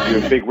it because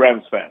you're a big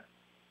Rams fan.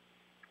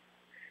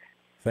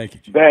 Thank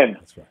you, Gio. Ben.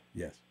 That's right.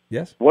 Yes.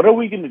 Yes? What are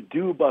we going to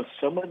do about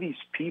some of these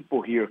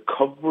people here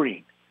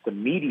covering the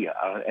media?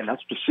 And I'm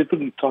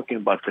specifically talking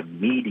about the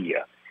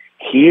media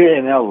here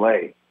in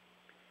L.A.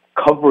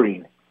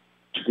 covering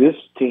this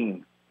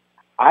team.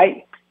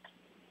 I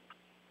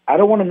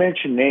don't want to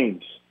mention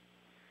names,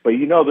 but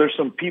you know there's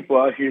some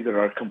people out here that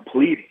are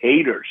complete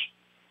haters.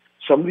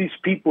 Some of these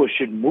people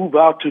should move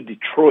out to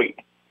Detroit.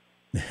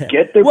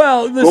 Get their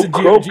listen,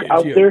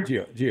 Gio,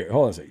 Gio,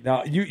 hold on a second.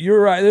 Now,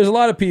 you're right. There's a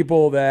lot of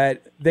people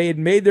that they had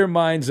made their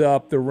minds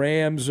up. The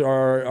Rams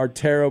are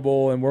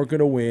terrible and weren't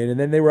going to win. And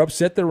then they were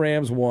upset the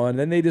Rams won.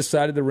 Then they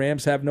decided the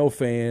Rams have no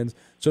fans.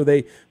 So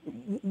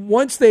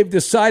once they've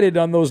decided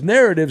on those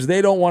narratives,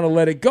 they don't want to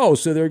let it go.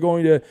 So they're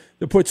going to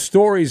put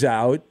stories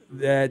out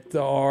that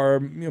are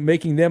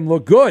making them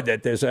look good.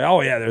 That they say,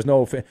 oh, yeah, there's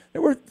no fan.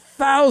 There were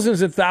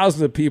thousands and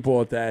thousands of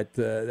people at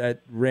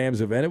that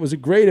Rams event. It was a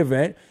great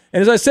event.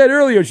 And as I said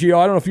earlier, Gio,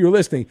 I don't know if you were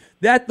listening,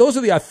 those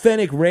are the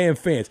authentic Ram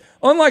fans.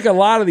 Unlike a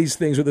lot of these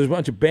things where there's a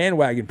bunch of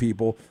bandwagon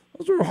people,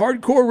 those were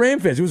hardcore Ram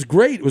fans. It was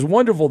great. It was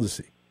wonderful to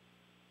see.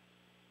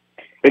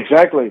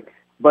 Exactly.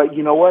 But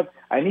you know what?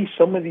 I need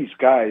some of these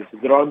guys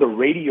that are on the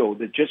radio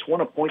that just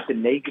want to point the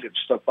negative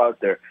stuff out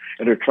there,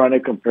 and they're trying to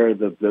compare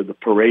the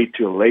parade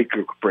to a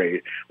Laker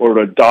parade or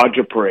a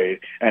Dodger parade,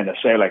 and they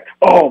say like,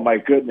 "Oh my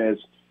goodness."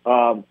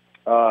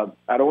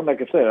 I don't, like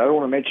I said, I don't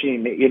want to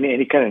mention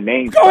any kind of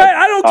names. Go ahead.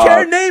 I don't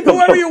care. Name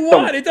whoever you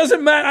want. It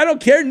doesn't matter. I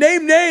don't care.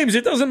 Name names.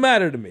 It doesn't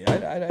matter to me.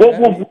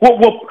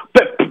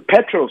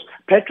 Petros.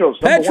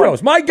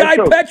 My guy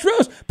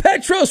Petros.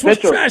 Petros was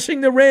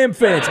trashing the Ram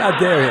fans. How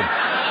dare him?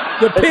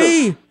 The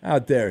P. How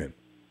dare him?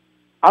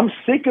 I'm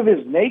sick of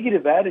his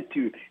negative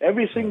attitude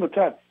every single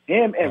time.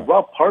 Him and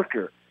Rob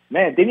Parker.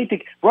 Man,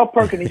 Rob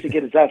Parker needs to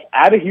get his ass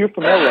out of here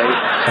from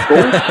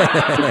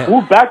L.A.,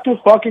 move back to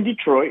fucking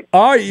Detroit.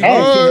 Oh, you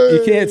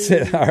can't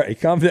say. All right,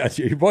 calm down.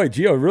 Your boy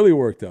Gio really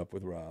worked up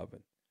with Rob.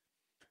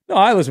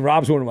 No, listen,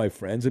 Rob's one of my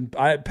friends, and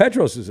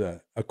Petros is an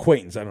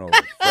acquaintance. I don't know,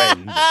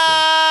 friend.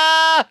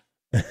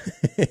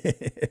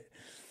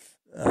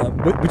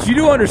 But you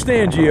do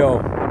understand,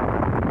 Gio,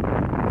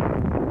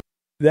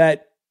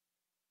 that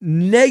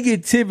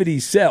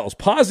negativity sells.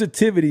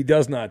 Positivity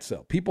does not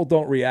sell. People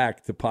don't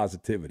react to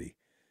positivity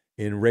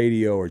in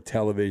radio or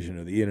television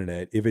or the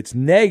internet. If it's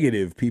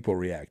negative, people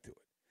react to it.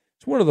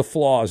 It's one of the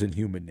flaws in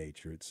human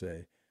nature. It's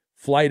a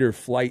flight or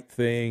flight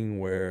thing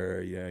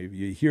where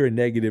you hear a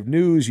negative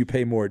news, you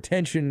pay more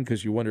attention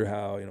because you wonder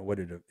how what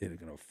it going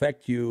to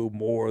affect you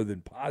more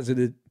than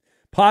positive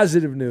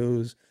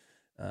news.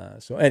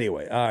 So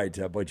anyway, all right,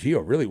 but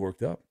Gio really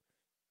worked up.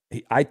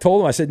 I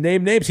told him, I said,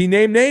 name names. He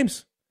named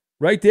names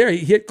right there. He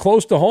hit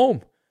close to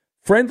home.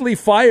 Friendly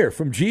fire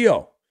from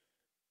Gio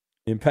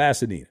in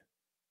Pasadena.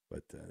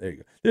 But there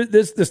you go.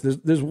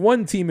 There's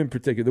one team in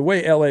particular, the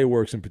way LA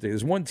works in particular,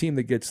 there's one team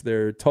that gets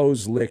their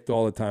toes licked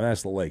all the time.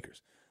 That's the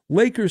Lakers.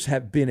 Lakers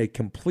have been a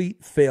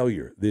complete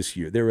failure this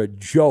year. They're a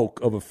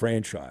joke of a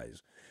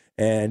franchise.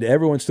 And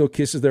everyone still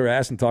kisses their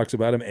ass and talks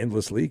about them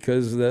endlessly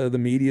because the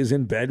media is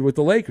in bed with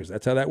the Lakers.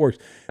 That's how that works.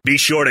 Be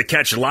sure to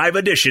catch live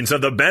editions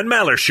of The Ben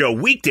Maller Show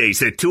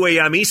weekdays at 2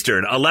 a.m.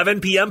 Eastern, 11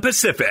 p.m.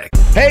 Pacific.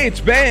 Hey, it's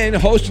Ben,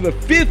 host of The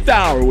Fifth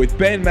Hour with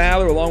Ben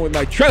Maller, along with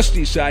my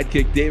trusty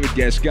sidekick, David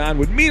Gascon.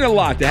 Would mean a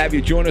lot to have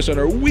you join us on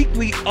our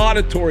weekly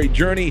auditory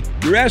journey.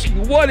 You're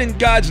asking, what in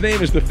God's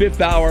name is The Fifth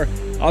Hour?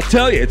 I'll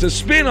tell you, it's a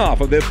spin-off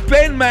of The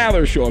Ben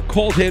Maller Show, a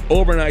cult hit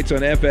overnights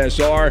on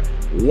FSR.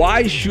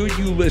 Why should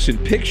you listen?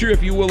 Picture,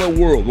 if you will, a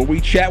world where we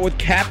chat with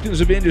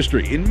captains of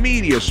industry in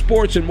media,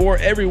 sports, and more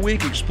every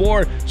week.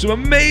 Explore some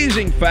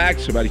amazing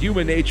facts about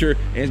human nature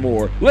and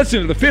more.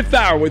 Listen to The Fifth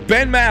Hour with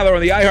Ben Maller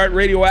on the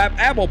iHeartRadio app,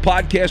 Apple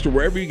Podcast, or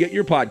wherever you get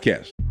your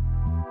podcasts.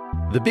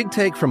 The Big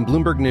Take from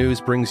Bloomberg News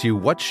brings you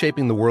what's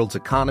shaping the world's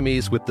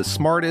economies with the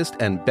smartest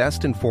and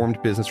best-informed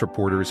business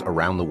reporters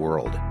around the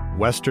world.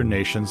 Western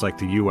nations like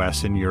the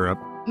U.S. and Europe.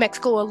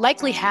 Mexico will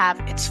likely have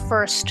its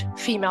first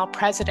female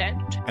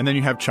president. And then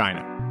you have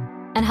China.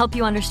 And help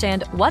you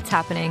understand what's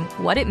happening,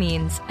 what it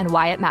means, and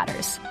why it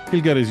matters.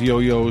 He'll get his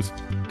yo-yos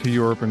to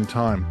Europe in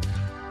time.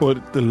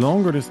 But the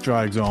longer this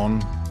drags on,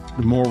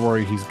 the more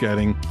worry he's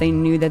getting. They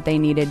knew that they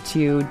needed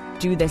to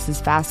do this as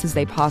fast as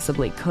they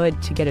possibly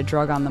could to get a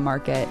drug on the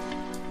market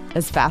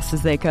as fast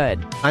as they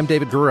could. I'm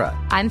David Gura.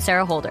 I'm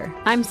Sarah Holder.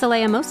 I'm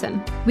Saleha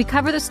Mohsin. We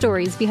cover the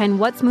stories behind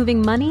what's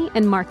moving money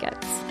and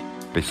markets.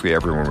 Basically,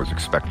 everyone was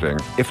expecting,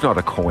 if not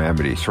a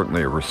calamity,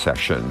 certainly a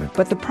recession.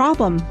 But the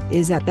problem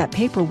is that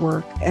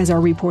paperwork, as our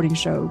reporting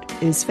showed,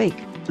 is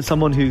fake. As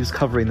someone who's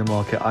covering the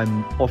market,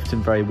 I'm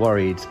often very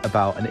worried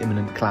about an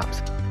imminent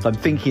collapse. So I'm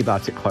thinking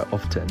about it quite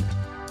often.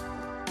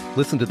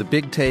 Listen to The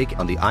Big Take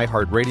on the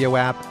iHeartRadio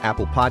app,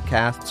 Apple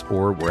Podcasts,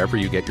 or wherever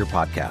you get your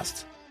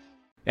podcasts.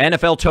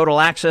 NFL Total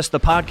Access, the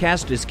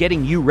podcast, is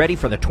getting you ready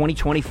for the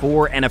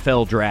 2024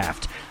 NFL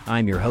Draft.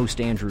 I'm your host,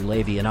 Andrew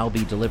Levy, and I'll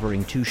be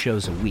delivering 2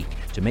 shows a week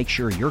to make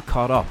sure you're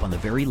caught up on the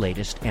very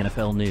latest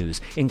NFL news,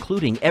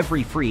 including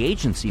every free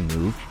agency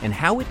move and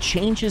how it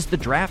changes the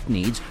draft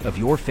needs of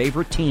your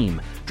favorite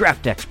team.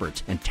 Draft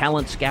experts and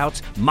talent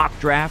scouts, mock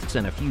drafts,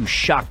 and a few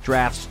shock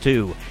drafts,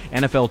 too.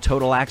 NFL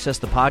Total Access,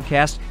 the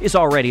podcast, is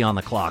already on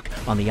the clock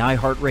on the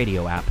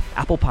iHeartRadio app,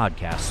 Apple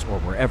Podcasts, or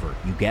wherever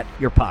you get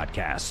your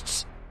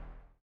podcasts.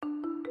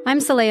 I'm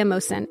Saleha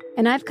Mohsin,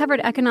 and I've covered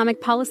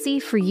economic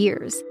policy for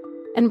years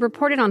and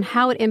reported on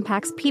how it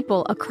impacts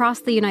people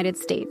across the United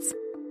States.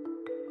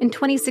 In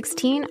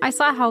 2016, I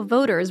saw how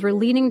voters were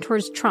leaning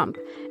towards Trump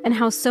and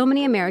how so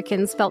many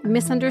Americans felt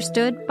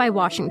misunderstood by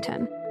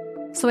Washington.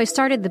 So I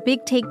started The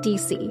Big Take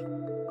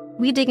DC.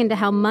 We dig into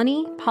how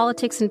money,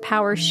 politics, and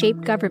power shape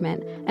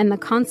government and the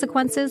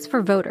consequences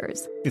for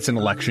voters. It's an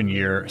election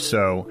year,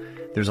 so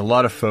there's a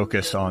lot of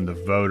focus on the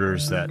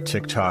voters that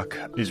TikTok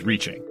is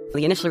reaching.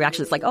 The initial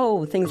reaction is like,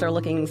 oh, things are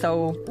looking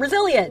so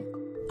resilient.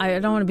 I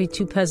don't want to be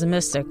too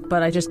pessimistic,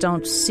 but I just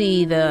don't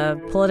see the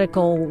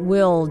political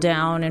will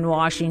down in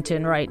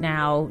Washington right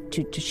now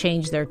to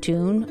change their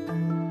tune.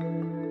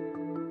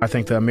 I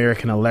think the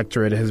American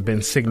electorate has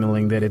been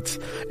signaling that it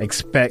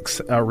expects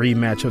a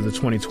rematch of the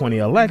 2020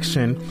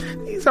 election.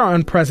 These are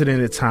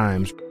unprecedented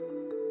times.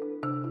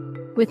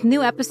 With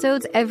new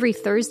episodes every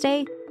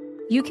Thursday,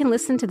 you can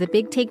listen to The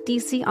Big Take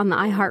DC on the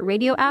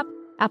iHeartRadio app,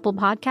 Apple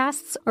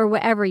Podcasts, or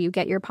wherever you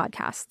get your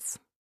podcasts.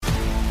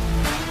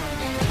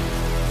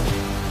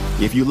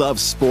 If you love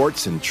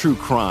sports and true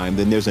crime,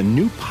 then there's a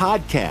new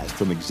podcast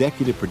from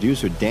executive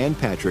producer Dan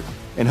Patrick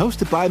and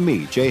hosted by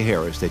me, Jay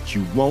Harris, that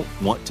you won't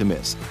want to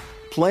miss.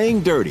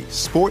 Playing Dirty: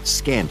 Sports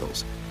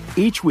Scandals.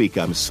 Each week,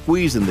 I'm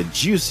squeezing the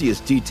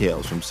juiciest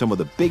details from some of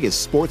the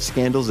biggest sports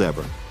scandals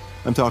ever.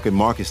 I'm talking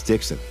Marcus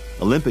Dixon,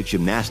 Olympic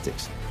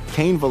gymnastics,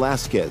 Cain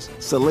Velasquez,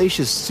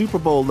 salacious Super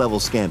Bowl-level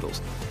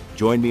scandals.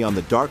 Join me on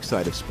the dark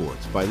side of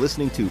sports by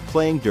listening to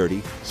Playing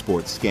Dirty: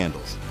 Sports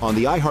Scandals on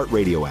the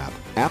iHeartRadio app,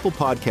 Apple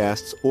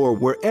Podcasts, or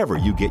wherever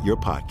you get your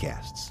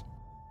podcasts.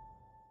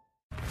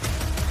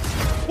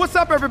 What's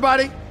up,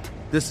 everybody?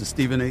 This is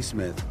Stephen A.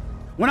 Smith.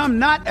 When I'm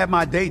not at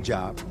my day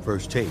job,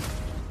 First Take,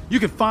 you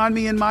can find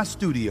me in my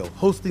studio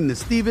hosting the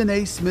Stephen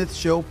A. Smith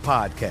Show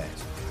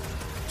podcast.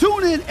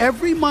 Tune in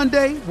every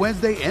Monday,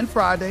 Wednesday, and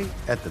Friday,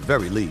 at the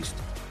very least,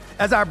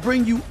 as I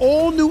bring you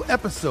all new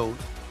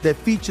episodes that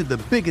feature the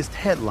biggest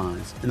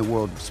headlines in the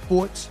world of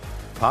sports,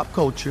 pop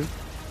culture,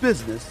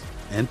 business,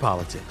 and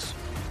politics.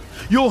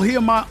 You'll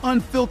hear my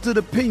unfiltered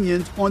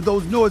opinions on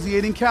those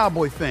nauseating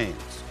Cowboy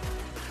fans,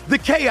 the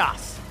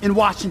chaos in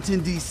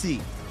Washington, D.C.,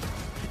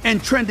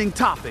 and trending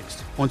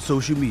topics on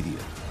social media,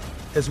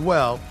 as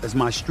well as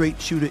my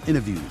straight-shooter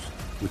interviews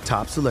with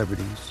top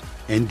celebrities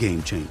and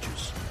game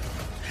changers.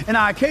 And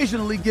I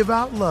occasionally give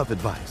out love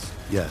advice.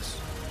 Yes,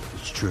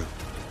 it's true.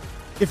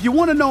 If you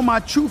want to know my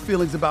true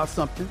feelings about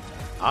something,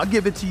 I'll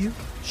give it to you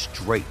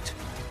straight.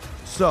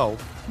 So,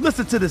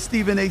 listen to the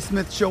Stephen A.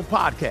 Smith Show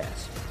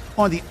podcast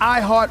on the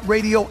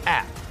iHeartRadio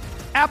app,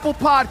 Apple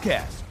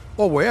Podcasts,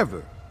 or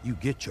wherever you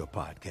get your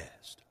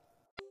podcast.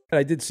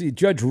 I did see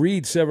Judge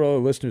Reed, several other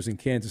listeners in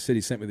Kansas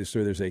City sent me this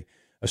story. There's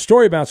a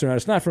story bouncing around.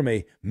 It's not from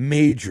a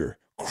major,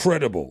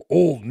 credible,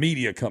 old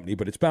media company,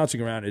 but it's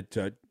bouncing around. It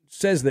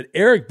says that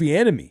Eric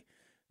Bieniemy,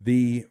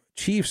 the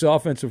Chiefs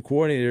offensive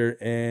coordinator,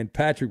 and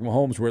Patrick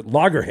Mahomes were at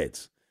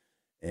loggerheads.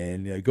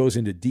 And it goes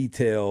into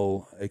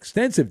detail,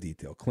 extensive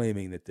detail,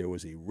 claiming that there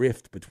was a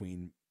rift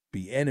between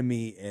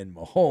Bieniemy and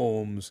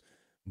Mahomes.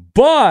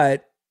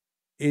 But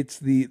it's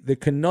the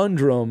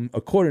conundrum,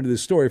 according to the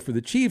story, for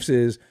the Chiefs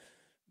is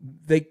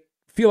they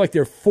feel like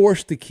they're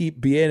forced to keep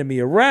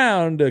Bieniemy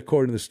around,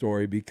 according to the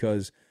story,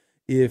 because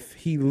if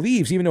he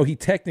leaves, even though he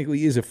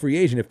technically is a free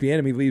agent, if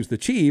Bieniemy leaves the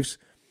Chiefs,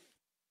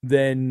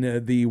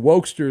 then the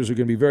wokesters are going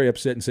to be very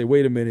upset and say,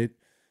 wait a minute,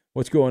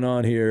 what's going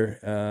on here?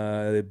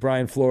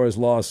 Brian Flores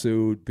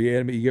lawsuit,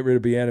 Bieniemy, you get rid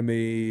of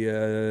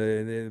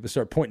Bieniemy, they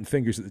start pointing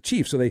fingers at the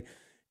Chiefs. So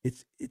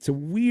it's a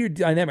weird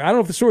dynamic. I don't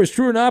know if the story is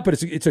true or not,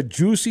 but it's a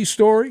juicy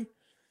story,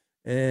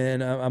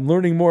 and I'm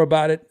learning more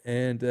about it,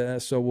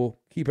 and so we'll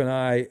keep an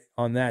eye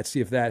on that,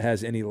 see if that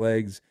has any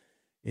legs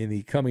in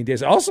the coming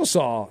days. I also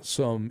saw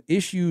some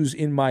issues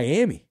in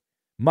Miami.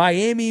 Mike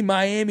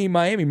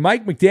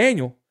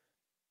McDaniel,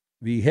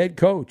 the head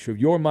coach of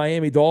your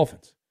Miami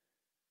Dolphins,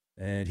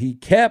 and he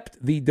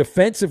kept the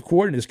defensive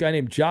coordinator, this guy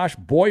named Josh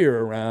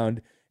Boyer,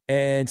 around,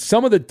 and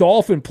some of the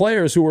Dolphin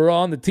players who were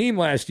on the team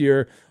last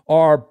year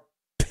are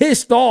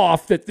pissed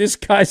off that this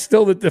guy's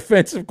still the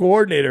defensive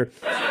coordinator.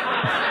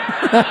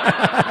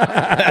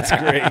 That's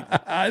great.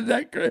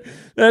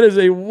 That is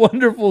a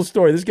wonderful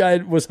story. This guy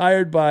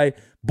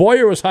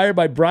Boyer was hired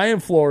by Brian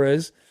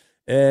Flores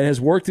and has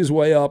worked his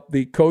way up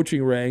the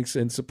coaching ranks,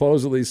 and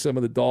supposedly some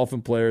of the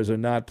Dolphin players are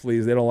not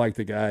pleased. They don't like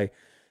the guy.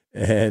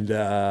 And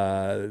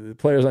the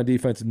players on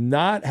defense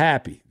not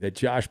happy that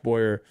Josh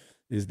Boyer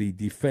is the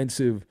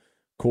defensive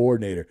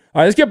coordinator.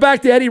 All right, let's get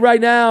back to Eddie right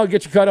now.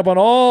 Get you caught up on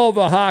all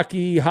the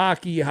hockey.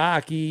 And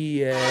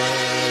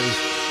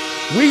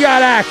we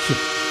got action.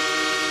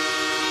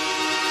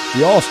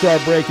 The All-Star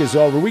break is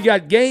over. We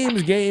got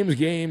games. Not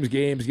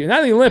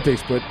the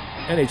Olympics, but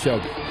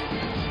NHL games.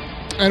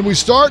 And we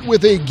start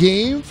with a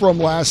game from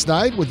last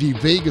night with the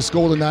Vegas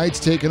Golden Knights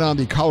taking on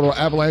the Colorado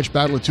Avalanche,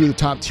 battle of two of the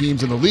top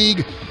teams in the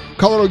league.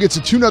 Colorado gets a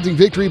 2-0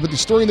 victory, but the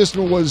story in this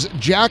one was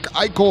Jack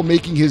Eichel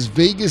making his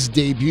Vegas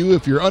debut.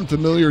 If you're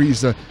unfamiliar,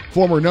 he's the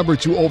former number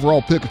 2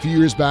 overall pick a few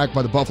years back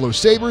by the Buffalo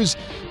Sabres.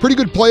 Pretty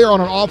good player on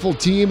an awful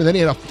team, and then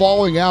he had a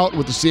falling out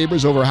with the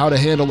Sabres over how to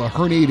handle a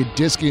herniated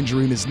disc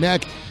injury in his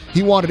neck.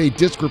 He wanted a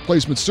disc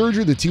replacement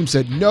surgery. The team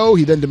said no.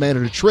 He then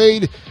demanded a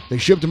trade. They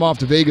shipped him off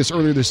to Vegas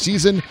earlier this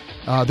season.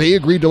 They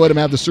agreed to let him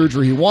have the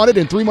surgery he wanted,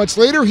 and 3 months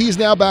later, he's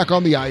now back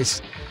on the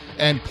ice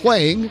and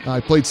playing.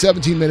 Played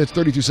 17 minutes,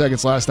 32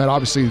 seconds last night.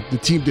 Obviously, the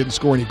team didn't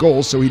score any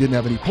goals, so he didn't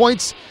have any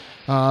points.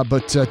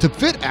 But to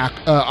fit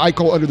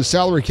Eichel under the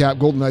salary cap,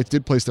 Golden Knights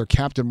did place their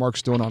captain Mark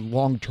Stone on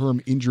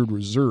long-term injured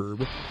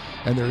reserve.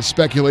 And there's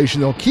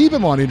speculation they'll keep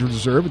him on injured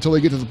reserve until they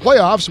get to the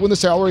playoffs when the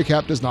salary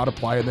cap does not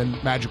apply, and then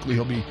magically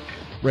he'll be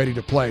ready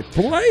to play.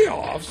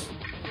 Playoffs?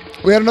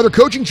 We had another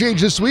coaching change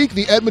this week.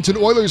 The Edmonton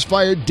Oilers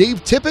fired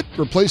Dave Tippett,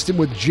 replaced him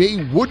with Jay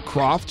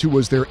Woodcroft, who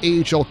was their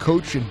AHL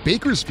coach in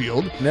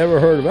Bakersfield.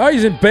 Never heard of him. Oh,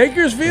 he's in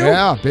Bakersfield?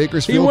 Yeah,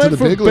 Bakersfield to the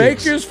big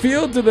leagues. He went from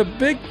Bakersfield to the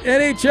big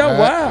NHL.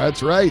 Wow.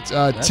 That's right.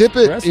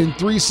 Tippett, impressive. In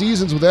 3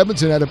 seasons with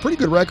Edmonton, had a pretty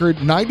good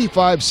record,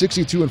 95,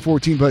 62, and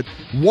 14, but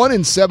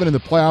 1-7 in the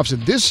playoffs.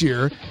 And this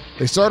year,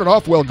 they started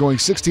off well going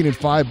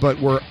 16-5, but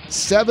were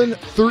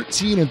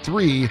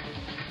 7-13-3.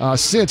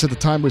 Since at the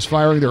time was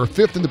firing. They were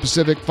 5th in the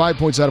Pacific, 5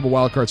 points out of a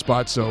wild card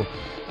spot. So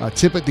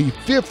Tippett, the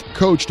 5th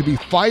coach to be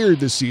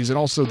fired this season,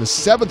 also the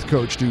 7th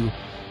coach to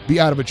be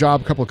out of a job.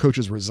 A couple of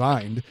coaches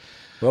resigned.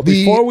 Well,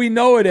 before we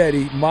know it,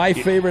 Eddie, my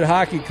favorite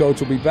hockey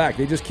coach will be back.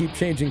 They just keep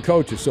changing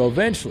coaches. So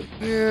eventually,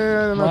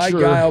 I'm not my sure.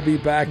 guy will be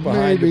back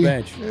behind the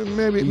bench.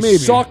 Maybe.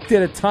 Sucked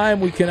at a time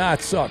we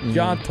cannot suck.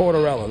 John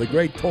Tortorella, the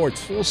great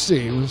Torts. We'll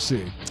see.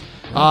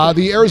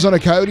 The Arizona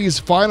Coyotes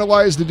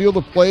finalized the deal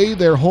to play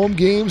their home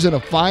games in a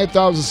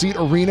 5,000-seat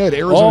arena at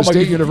Arizona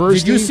State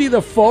University. Did you see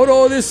the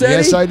photo of this, Eddie?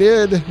 Yes, I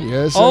did.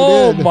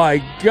 Oh,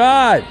 my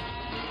God.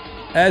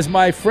 As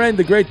my friend,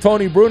 the great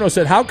Tony Bruno,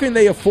 said, how can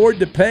they afford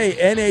to pay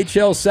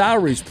NHL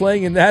salaries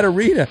playing in that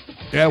arena?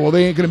 Yeah, well,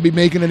 they ain't going to be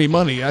making any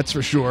money, that's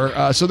for sure.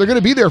 So they're going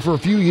to be there for a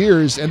few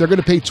years, and they're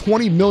going to pay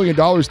 $20 million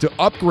to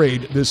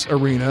upgrade this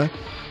arena.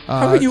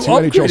 How can you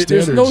upgrade it?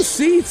 There's no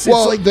seats.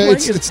 Well,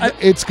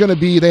 it's going to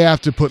be, they have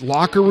to put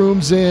locker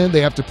rooms in.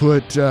 They have to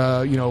put,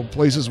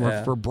 places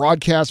for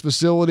broadcast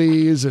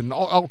facilities and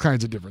all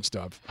kinds of different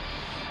stuff.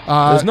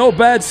 There's no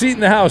bad seat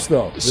in the house,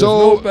 though.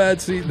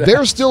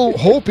 They're still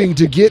hoping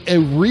to get a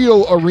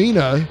real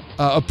arena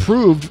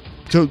approved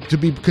to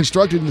be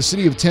constructed in the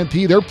city of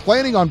Tempe. They're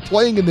planning on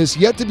playing in this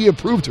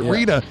yet-to-be-approved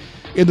arena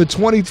in the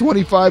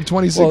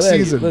 2025-26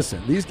 season.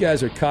 Listen, these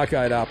guys are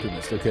cockeyed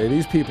optimists, okay?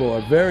 These people are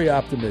very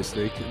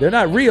optimistic. They're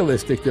not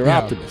realistic, they're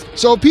optimistic.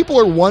 So people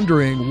are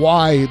wondering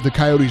why the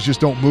Coyotes just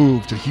don't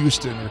move to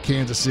Houston or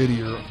Kansas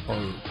City or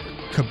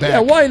Quebec. Yeah,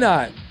 why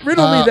not?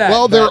 Riddle me that.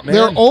 Well,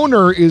 their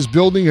owner is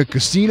building a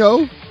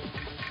casino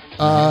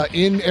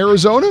in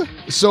Arizona.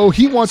 So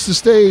he wants to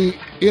stay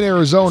in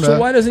Arizona. So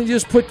why doesn't he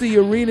just put the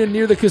arena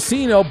near the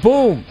casino?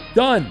 Boom,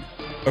 done.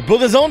 Or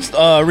build his own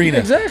arena.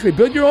 Exactly.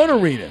 Build your own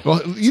arena.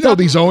 Well, you know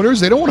these owners,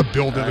 they don't want to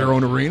build their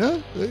own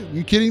arena. Are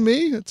you kidding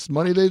me? It's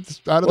money that's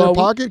out of their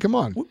pocket. Come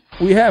on.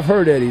 We have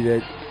heard, Eddie,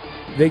 that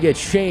they get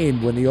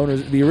shamed when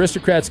the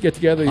aristocrats get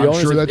together. The I'm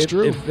owners, sure that's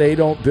true. If they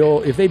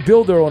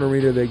build their own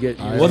arena, they get.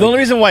 Well, the only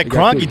reason why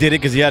Kroenke did it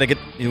because he had to get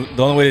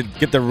the only way to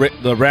get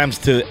the Rams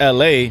to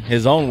L.A.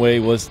 his own way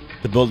was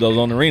to build his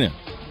own arena.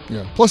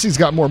 Yeah. Plus, he's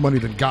got more money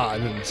than God,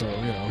 and so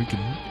he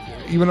can.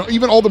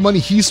 Even all the money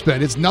he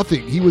spent, it's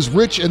nothing. He was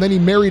rich, and then he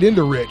married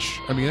into rich.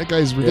 I mean, that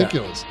guy's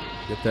ridiculous.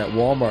 Yeah. Get that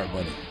Walmart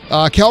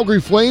money. Calgary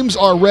Flames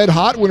are red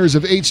hot, winners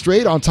of 8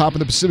 straight on top of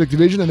the Pacific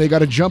Division, and they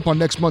got a jump on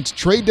next month's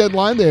trade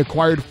deadline. They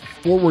acquired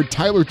forward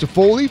Tyler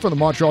Toffoli from the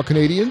Montreal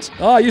Canadiens.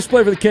 Oh, you used to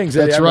play for the Kings,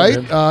 Eddie. That's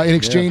right. In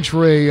exchange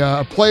for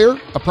a player,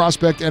 a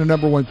prospect, and a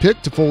number 1 pick,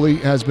 Toffoli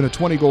has been a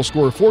 20-goal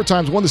scorer 4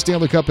 times, won the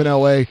Stanley Cup in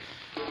L.A.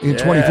 in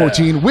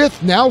 2014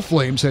 with now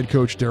Flames head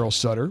coach Daryl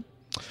Sutter.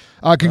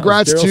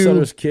 Congrats Daryl to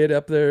Sutter's kid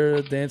up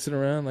there dancing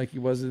around like he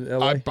was in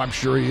L.A. I'm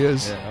sure he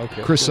is. Yeah,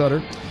 okay, Chris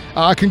cool.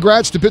 Sutter.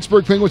 Congrats to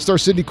Pittsburgh Penguins star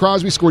Sidney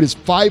Crosby. Scored his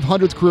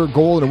 500th career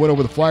goal in a win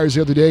over the Flyers the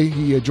other day.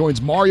 He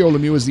joins Mario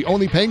Lemieux as the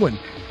only Penguin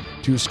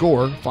to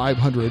score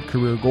 500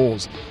 career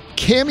goals.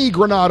 Cami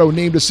Granato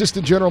named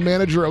assistant general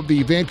manager of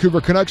the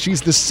Vancouver Canucks.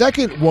 She's the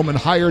second woman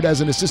hired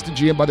as an assistant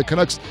GM by the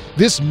Canucks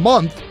this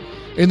month.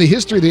 In the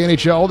history of the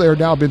NHL, there have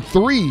now been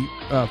 3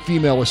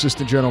 female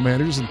assistant general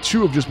managers, and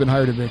 2 have just been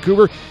hired in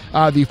Vancouver.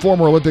 The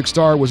former Olympic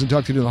star was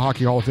inducted into the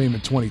Hockey Hall of Fame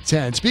in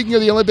 2010. Speaking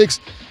of the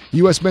Olympics, the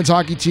U.S. men's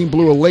hockey team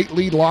blew a late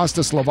lead, lost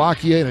to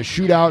Slovakia in a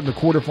shootout in the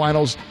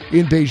quarterfinals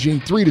in Beijing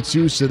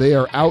 3-2, so they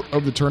are out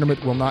of the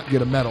tournament, will not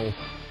get a medal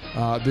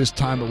this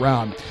time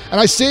around.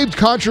 And I saved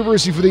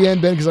controversy for the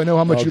end, Ben, because I know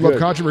how much you love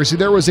controversy.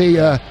 There was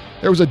a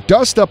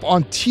dust-up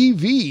on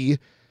TV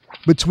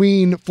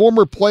between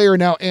former player,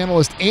 now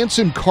analyst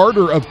Anson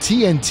Carter of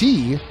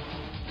TNT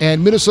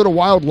and Minnesota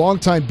Wild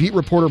longtime beat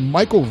reporter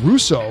Michael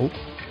Russo.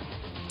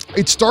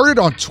 It started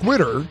on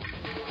Twitter.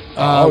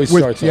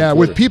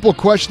 With people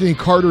questioning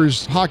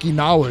Carter's hockey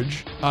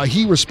knowledge.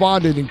 He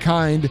responded in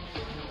kind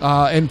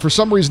and for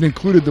some reason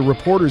included the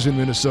reporters in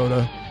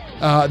Minnesota.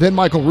 Then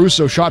Michael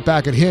Russo shot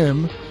back at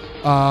him.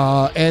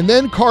 And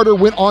then Carter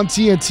went on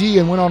TNT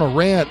and went on a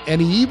rant,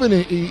 and he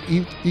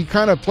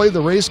kind of played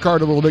the race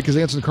card a little bit because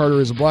Anson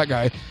Carter is a black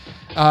guy.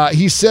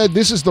 He said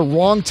this is the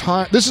wrong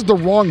time, this is the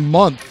wrong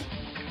month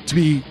to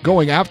be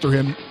going after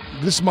him.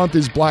 This month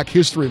is Black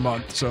History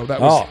Month, so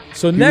that was.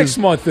 So next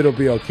month it'll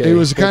be okay. It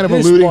was kind of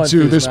alluding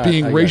to this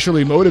being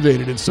racially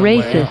motivated in some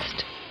way,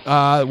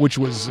 which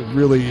was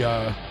really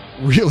a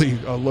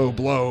low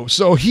blow.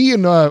 So he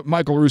and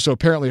Michael Russo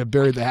apparently have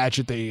buried the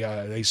hatchet.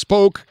 They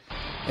spoke.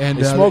 And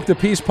they smoked the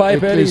peace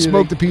pipe, Eddie? They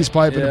smoked the peace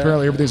pipe, and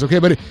apparently everything's okay.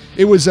 But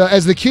it was,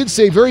 as the kids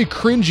say, very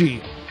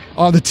cringy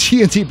on the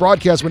TNT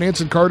broadcast when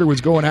Anson Carter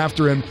was going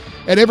after him.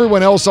 And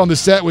everyone else on the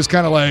set was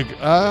kind of like,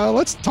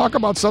 let's talk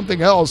about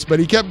something else. But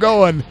he kept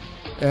going.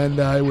 And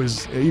it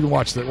was, you can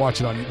watch it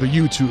on the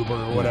YouTube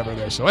or whatever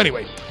there. So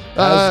anyway.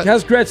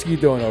 How's Gretzky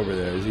doing over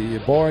there? Is he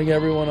boring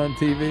everyone on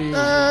TV?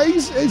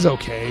 He's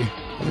okay.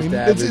 I mean,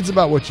 it's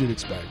about what you'd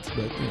expect,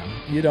 but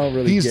you don't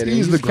really get it.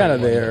 He's kind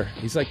of there.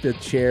 He's like the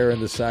chair in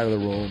the side of the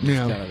room. He's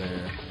kind of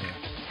there.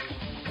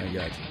 Yeah. I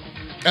got you.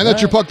 And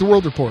that's your Puck the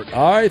World report.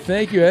 All right,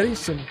 thank you, Eddie.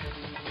 Some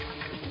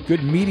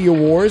good media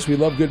wars. We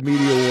love good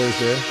media wars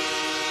there.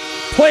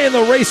 Playing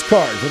the race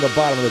cards on the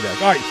bottom of the deck.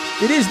 All right,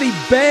 it is the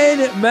Ben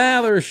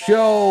Maller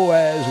Show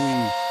as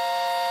we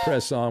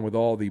press on with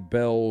all the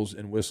bells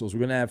and whistles. We're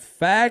going to have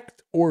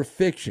fact or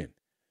fiction.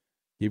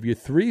 Give you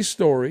 3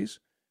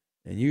 stories.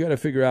 And you got to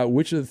figure out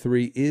which of the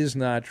 3 is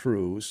not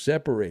true,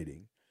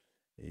 separating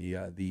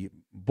the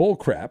bull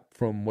crap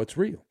from what's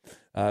real.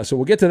 So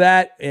we'll get to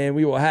that, and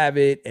we will have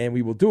it, and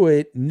we will do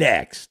it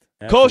next.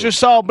 Kosher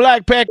salt,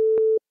 black pepper.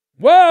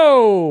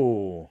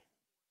 Whoa!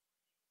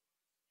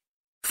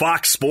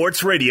 Fox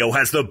Sports Radio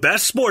has the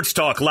best sports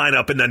talk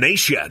lineup in the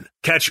nation.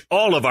 Catch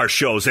all of our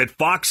shows at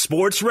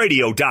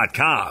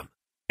foxsportsradio.com.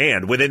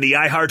 And within the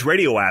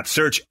iHeartRadio app,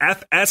 search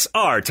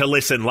FSR to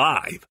listen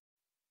live.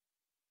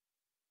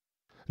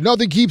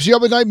 Nothing keeps you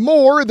up at night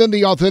more than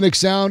the authentic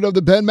sound of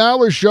the Ben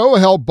Maller Show.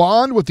 Help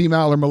bond with the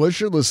Maller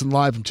Militia. Listen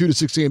live from 2 to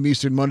 6 a.m.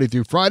 Eastern, Monday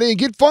through Friday. And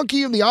get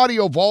funky in the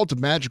audio vault of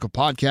magical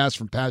podcasts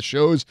from past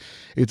shows.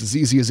 It's as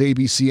easy as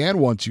ABC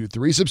and 1, 2,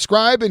 3.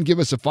 Subscribe and give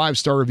us a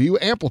 5-star review.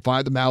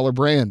 Amplify the Maller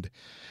brand.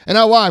 And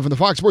now live from the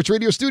Fox Sports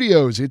Radio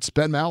studios, it's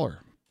Ben Maller.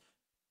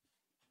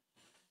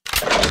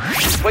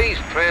 Please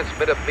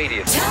transmit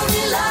immediately. Tell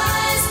me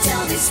lies,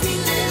 tell me sweet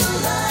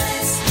little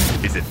lies.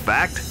 Is it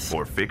fact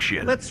or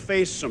fiction? Let's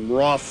face some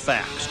raw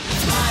facts.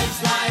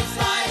 Lies,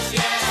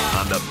 yeah.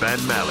 On the Ben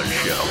Maller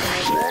Show.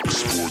 Fox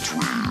Sports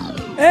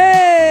Radio.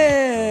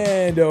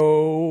 And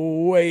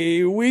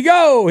away we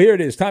go. Here it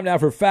is. Time now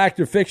for fact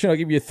or fiction. I'll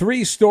give you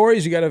 3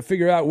 stories. You got to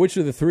figure out which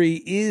of the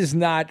 3 is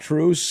not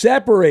true,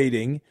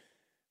 separating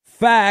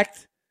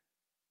fact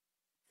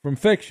from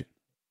fiction.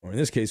 or in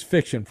this case,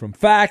 fiction from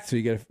fact. So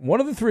you get one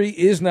of the three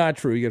is not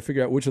true. You got to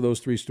figure out which of those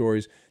three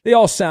stories. They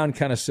all sound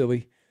kind of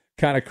silly,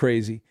 kind of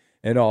crazy,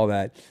 and all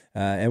that.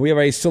 And we have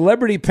a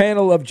celebrity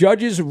panel of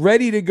judges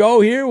ready to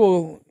go here.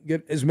 We'll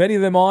get as many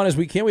of them on as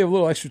we can. We have a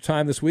little extra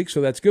time this week,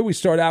 so that's good. We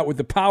start out with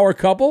the power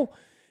couple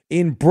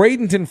in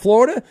Bradenton,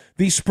 Florida,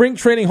 the spring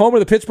training home of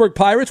the Pittsburgh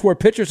Pirates, where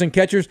pitchers and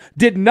catchers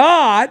did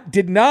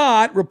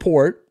not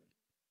report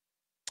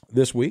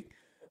this week.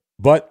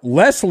 But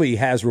Leslie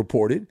has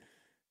reported.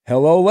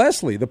 Hello,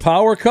 Leslie, the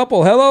power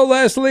couple. Hello,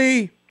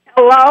 Leslie.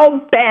 Hello,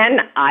 Ben.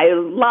 I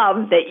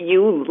love that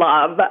you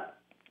love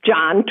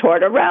John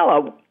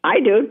Tortorella. I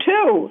do,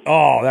 too.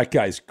 Oh, that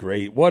guy's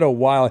great. What a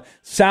wild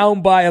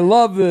soundbite. I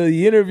love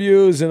the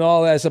interviews and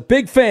all that. It's a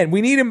big fan.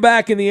 We need him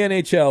back in the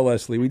NHL,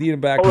 Leslie. We need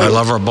him back. I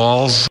love our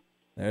balls.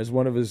 There's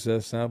one of his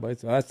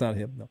soundbites. Oh, that's not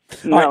him. No.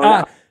 No, all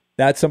right,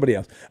 that's somebody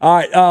else. All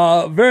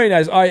right. Very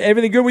nice. All right.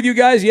 Everything good with you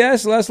guys?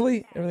 Yes,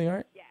 Leslie? Everything all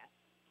right?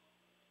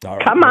 All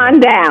right. Come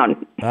on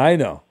down. I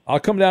know. I'll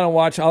come down and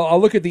watch.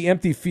 I'll look at the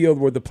empty field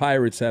where the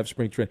Pirates have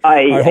spring training.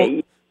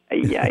 I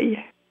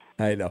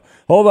know.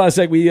 Hold on a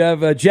sec. We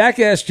have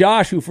Jackass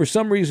Josh, who for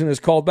some reason has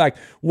called back.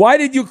 Why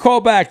did you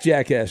call back,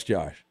 Jackass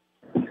Josh?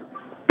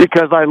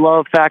 Because I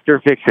love fact or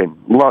fiction.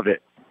 Love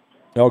it.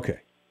 Okay.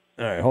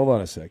 All right. Hold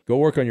on a sec. Go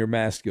work on your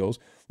math skills.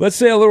 Let's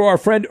say hello to our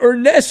friend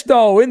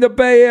Ernesto in the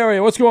Bay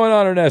Area. What's going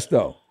on,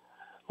 Ernesto?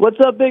 What's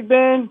up, Big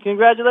Ben?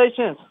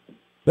 Congratulations.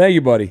 Thank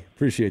you, buddy.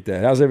 Appreciate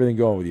that. How's everything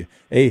going with you?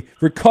 A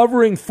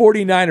recovering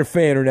 49er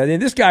fan, Ernesto.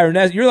 And this guy,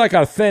 Ernesto, you're like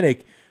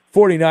authentic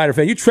 49er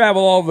fan. You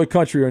travel all over the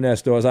country,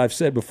 Ernesto, as I've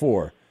said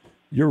before.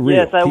 You're real.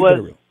 Yes, I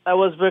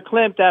was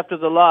verklempt after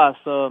the loss,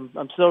 so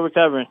I'm still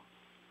recovering.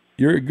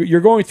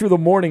 You're going through the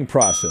mourning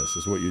process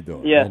is what you're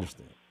doing. Yeah. I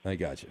understand. I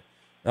got you.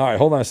 All right,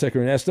 hold on a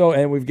second, Ernesto.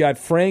 And we've got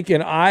Frank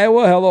in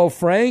Iowa. Hello,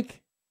 Frank.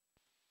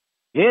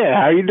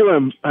 Yeah, how you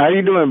doing? How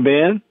you doing,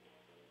 Ben?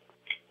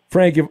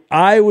 Frank, if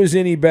I was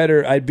any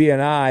better, I'd be an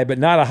eye, but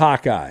not a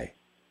Hawkeye.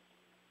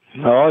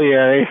 Oh,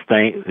 yeah, they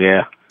stink,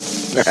 yeah.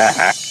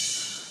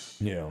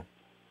 Yeah.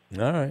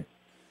 All right.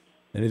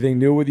 Anything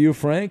new with you,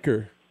 Frank?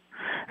 Or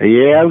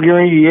Yeah, I'll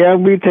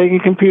be taking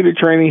computer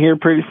training here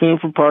pretty soon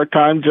for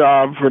part-time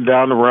job for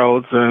down the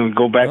road and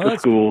go back to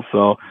school. So,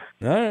 all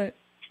right.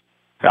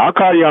 I'll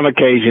call you on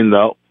occasion,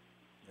 though.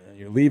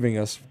 You're leaving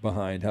us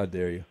behind. How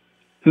dare you?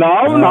 No,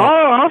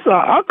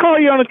 I'll call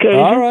you on occasion.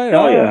 All right,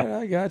 oh, yeah.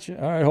 I got you.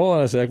 All right, hold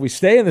on a sec. We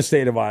stay in the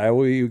state of Iowa.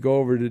 We go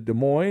over to Des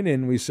Moines,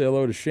 and we say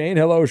hello to Shane.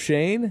 Hello,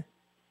 Shane.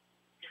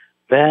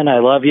 Ben, I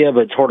love you,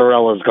 but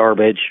Tortorella's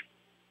garbage.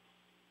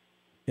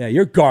 Yeah,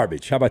 you're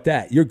garbage. How about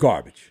that? You're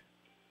garbage.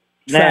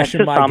 Nah,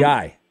 Trashing my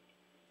guy.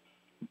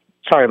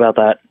 Sorry about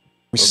that.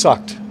 We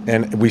sucked,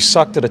 and we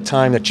sucked at a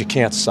time that you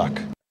can't suck.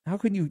 How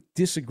can you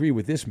disagree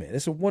with this man?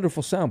 That's a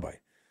wonderful soundbite.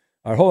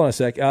 All right, hold on a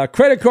sec.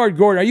 Credit Card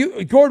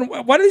Gordon. Gordon,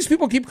 why do these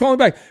people keep calling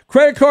back?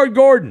 Credit Card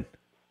Gordon.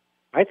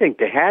 I think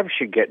the Habs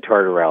should get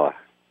Tortorella.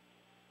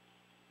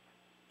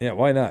 Yeah,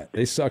 why not?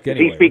 They suck Does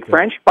anyway. he speak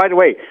French? By the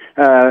way,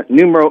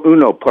 numero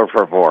uno, por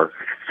favor.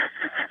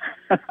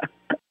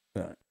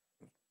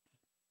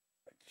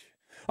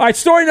 All right,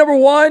 story number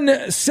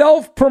one,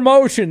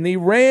 self-promotion. The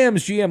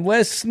Rams GM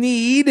Les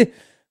Snead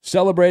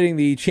celebrating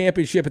the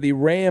championship at the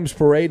Rams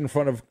parade in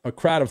front of a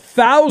crowd of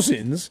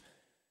thousands.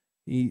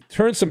 He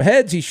turned some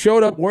heads. He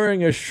showed up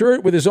wearing a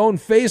shirt with his own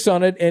face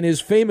on it and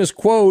his famous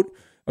quote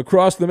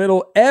across the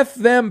middle, F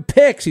them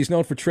picks. He's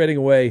known for trading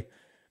away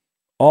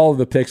all of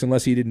the picks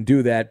unless he didn't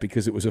do that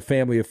because it was a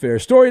family affair.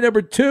 Story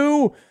number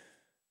two,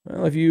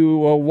 well, if you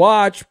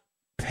watch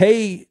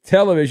pay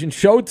television,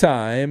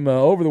 Showtime,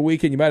 over the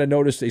weekend, you might have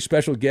noticed a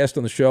special guest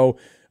on the show,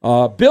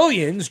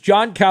 Billions,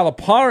 John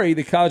Calipari,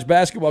 the college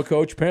basketball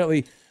coach,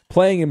 apparently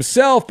playing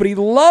himself, but he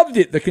loved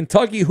it. The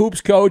Kentucky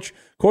Hoops coach,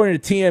 according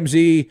to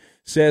TMZ,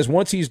 says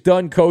once he's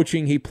done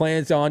coaching, he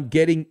plans on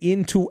getting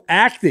into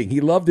acting. He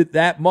loved it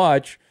that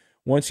much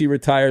once he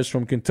retires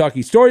from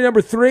Kentucky. Story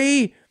number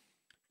three,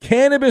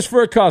 cannabis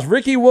for a cause.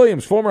 Ricky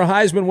Williams, former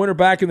Heisman winner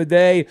back in the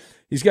day,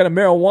 he's got a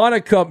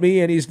marijuana company,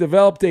 and he's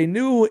developed a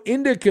new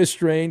indica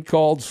strain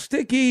called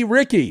Sticky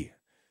Ricky.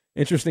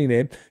 Interesting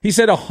name. He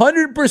said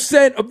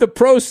 100% of the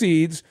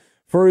proceeds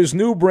for his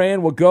new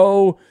brand will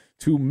go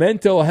to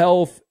mental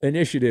health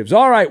initiatives.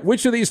 All right,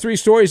 which of these three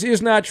stories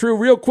is not true?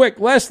 Real quick,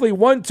 Leslie,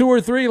 1, 2,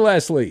 or 3,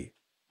 Leslie?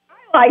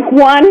 Like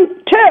 1,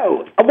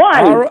 2,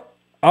 1.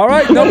 All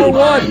right, number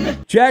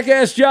one.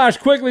 Jackass Josh.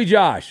 Quickly,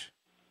 Josh.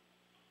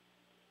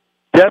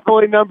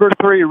 Definitely number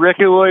 3.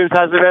 Ricky Williams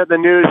hasn't been in the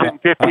news in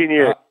 15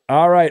 years.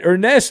 All right,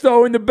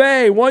 Ernesto in the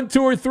Bay. 1,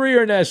 2, or 3,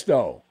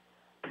 Ernesto?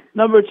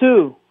 Number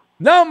 2.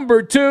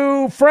 Number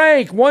 2,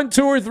 Frank. 1,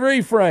 2, or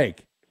 3,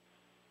 Frank?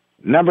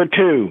 Number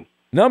 2.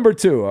 Number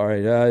 2. All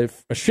right.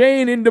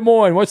 Shane in Des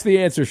Moines. What's the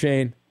answer,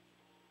 Shane?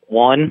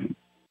 1.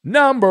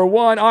 Number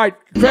 1. All right.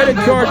 Credit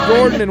Card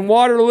Gordon in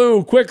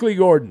Waterloo. Quickly,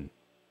 Gordon.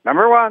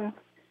 Number 1.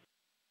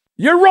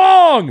 You're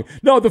wrong.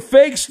 No, the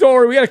fake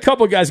story. We got a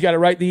couple of guys got it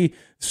right. The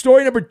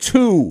story number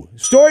 2.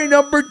 Story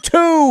number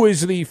 2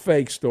 is the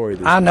fake story.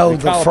 I know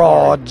the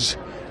frauds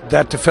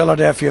that the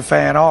Philadelphia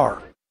fan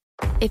are.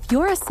 If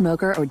you're a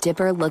smoker or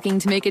dipper looking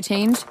to make a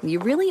change, you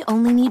really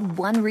only need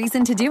one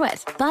reason to do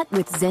it. But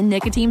with Zyn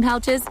nicotine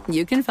pouches,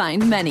 you can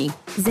find many.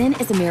 Zyn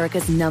is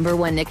America's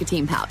 #1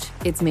 nicotine pouch.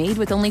 It's made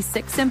with only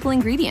 6 simple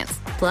ingredients.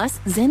 Plus,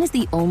 Zyn is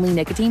the only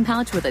nicotine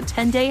pouch with a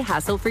 10-day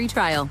hassle-free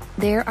trial.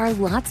 There are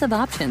lots of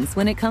options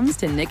when it comes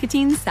to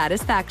nicotine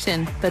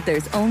satisfaction, but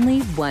there's only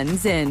one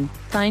Zyn.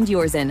 Find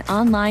your Zyn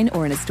online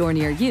or in a store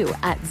near you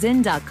at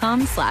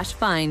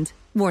zyn.com/find.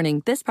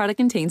 Warning, this product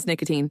contains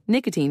nicotine.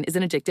 Nicotine is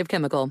an addictive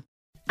chemical.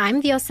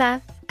 I'm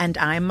Diosa. And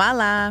I'm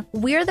Mala.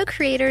 We're the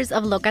creators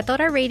of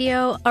Locatora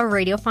Radio, a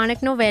radiophonic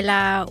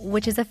novela,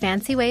 which is a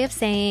fancy way of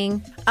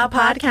saying a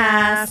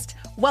podcast.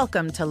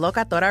 Welcome to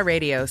Locatora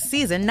Radio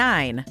Season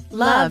 9.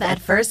 Love at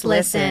First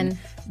Listen.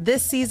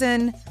 This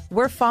season,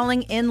 we're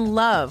falling in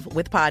love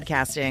with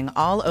podcasting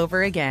all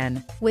over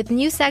again. With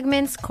new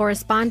segments,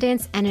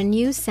 correspondence, and a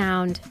new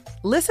sound.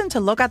 Listen to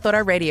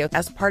Locatora Radio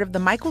as part of the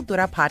My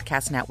Cultura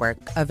Podcast Network.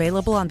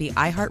 Available on the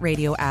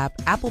iHeartRadio app,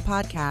 Apple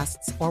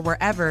Podcasts, or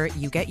wherever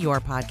you get your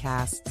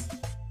podcasts.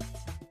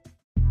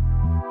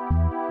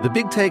 The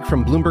Big Take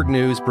from Bloomberg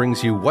News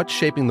brings you what's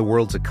shaping the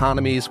world's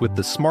economies with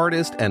the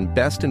smartest and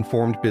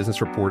best-informed business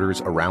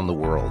reporters around the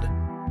world.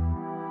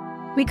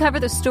 We cover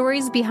the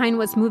stories behind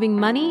what's moving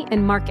money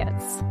and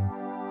markets.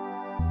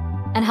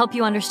 And help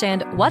you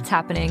understand what's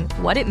happening,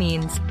 what it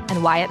means,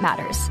 and why it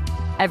matters.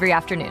 Every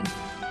afternoon.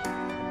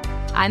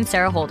 I'm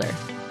Sarah Holder.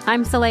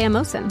 I'm Saleha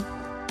Mohsin.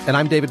 And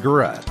I'm David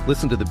Gura.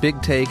 Listen to The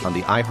Big Take on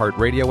the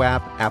iHeartRadio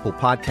app, Apple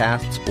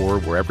Podcasts, or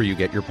wherever you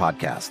get your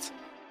podcasts.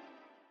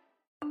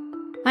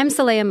 I'm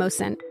Saleha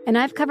Mohsin, and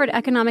I've covered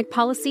economic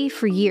policy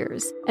for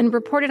years and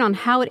reported on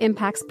how it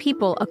impacts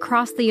people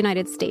across the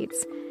United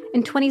States.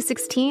 In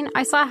 2016,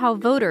 I saw how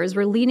voters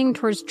were leaning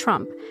towards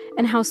Trump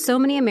and how so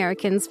many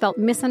Americans felt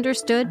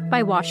misunderstood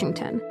by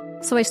Washington.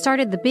 So I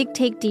started The Big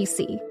Take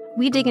DC.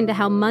 We dig into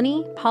how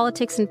money,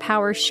 politics, and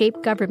power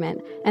shape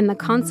government and the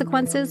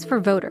consequences for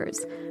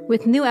voters.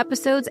 With new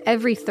episodes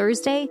every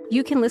Thursday,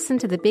 you can listen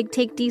to The Big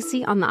Take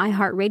DC on the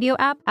iHeartRadio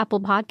app, Apple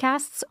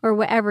Podcasts, or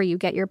wherever you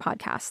get your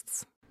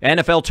podcasts.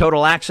 NFL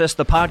Total Access,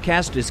 the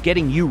podcast, is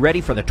getting you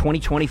ready for the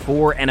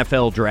 2024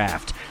 NFL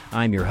Draft.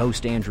 I'm your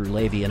host, Andrew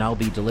Levy, and I'll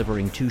be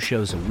delivering 2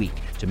 shows a week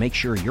to make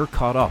sure you're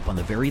caught up on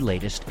the very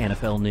latest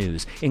NFL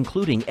news,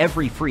 including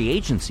every free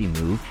agency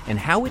move and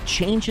how it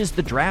changes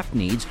the draft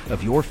needs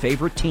of your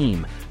favorite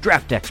team.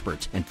 Draft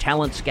experts and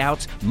talent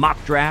scouts,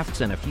 mock drafts,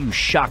 and a few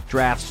shock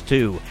drafts,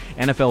 too.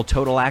 NFL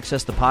Total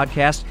Access, the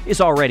podcast, is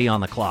already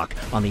on the clock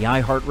on the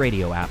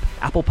iHeartRadio app,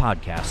 Apple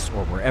Podcasts,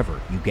 or wherever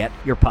you get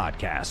your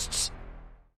podcasts.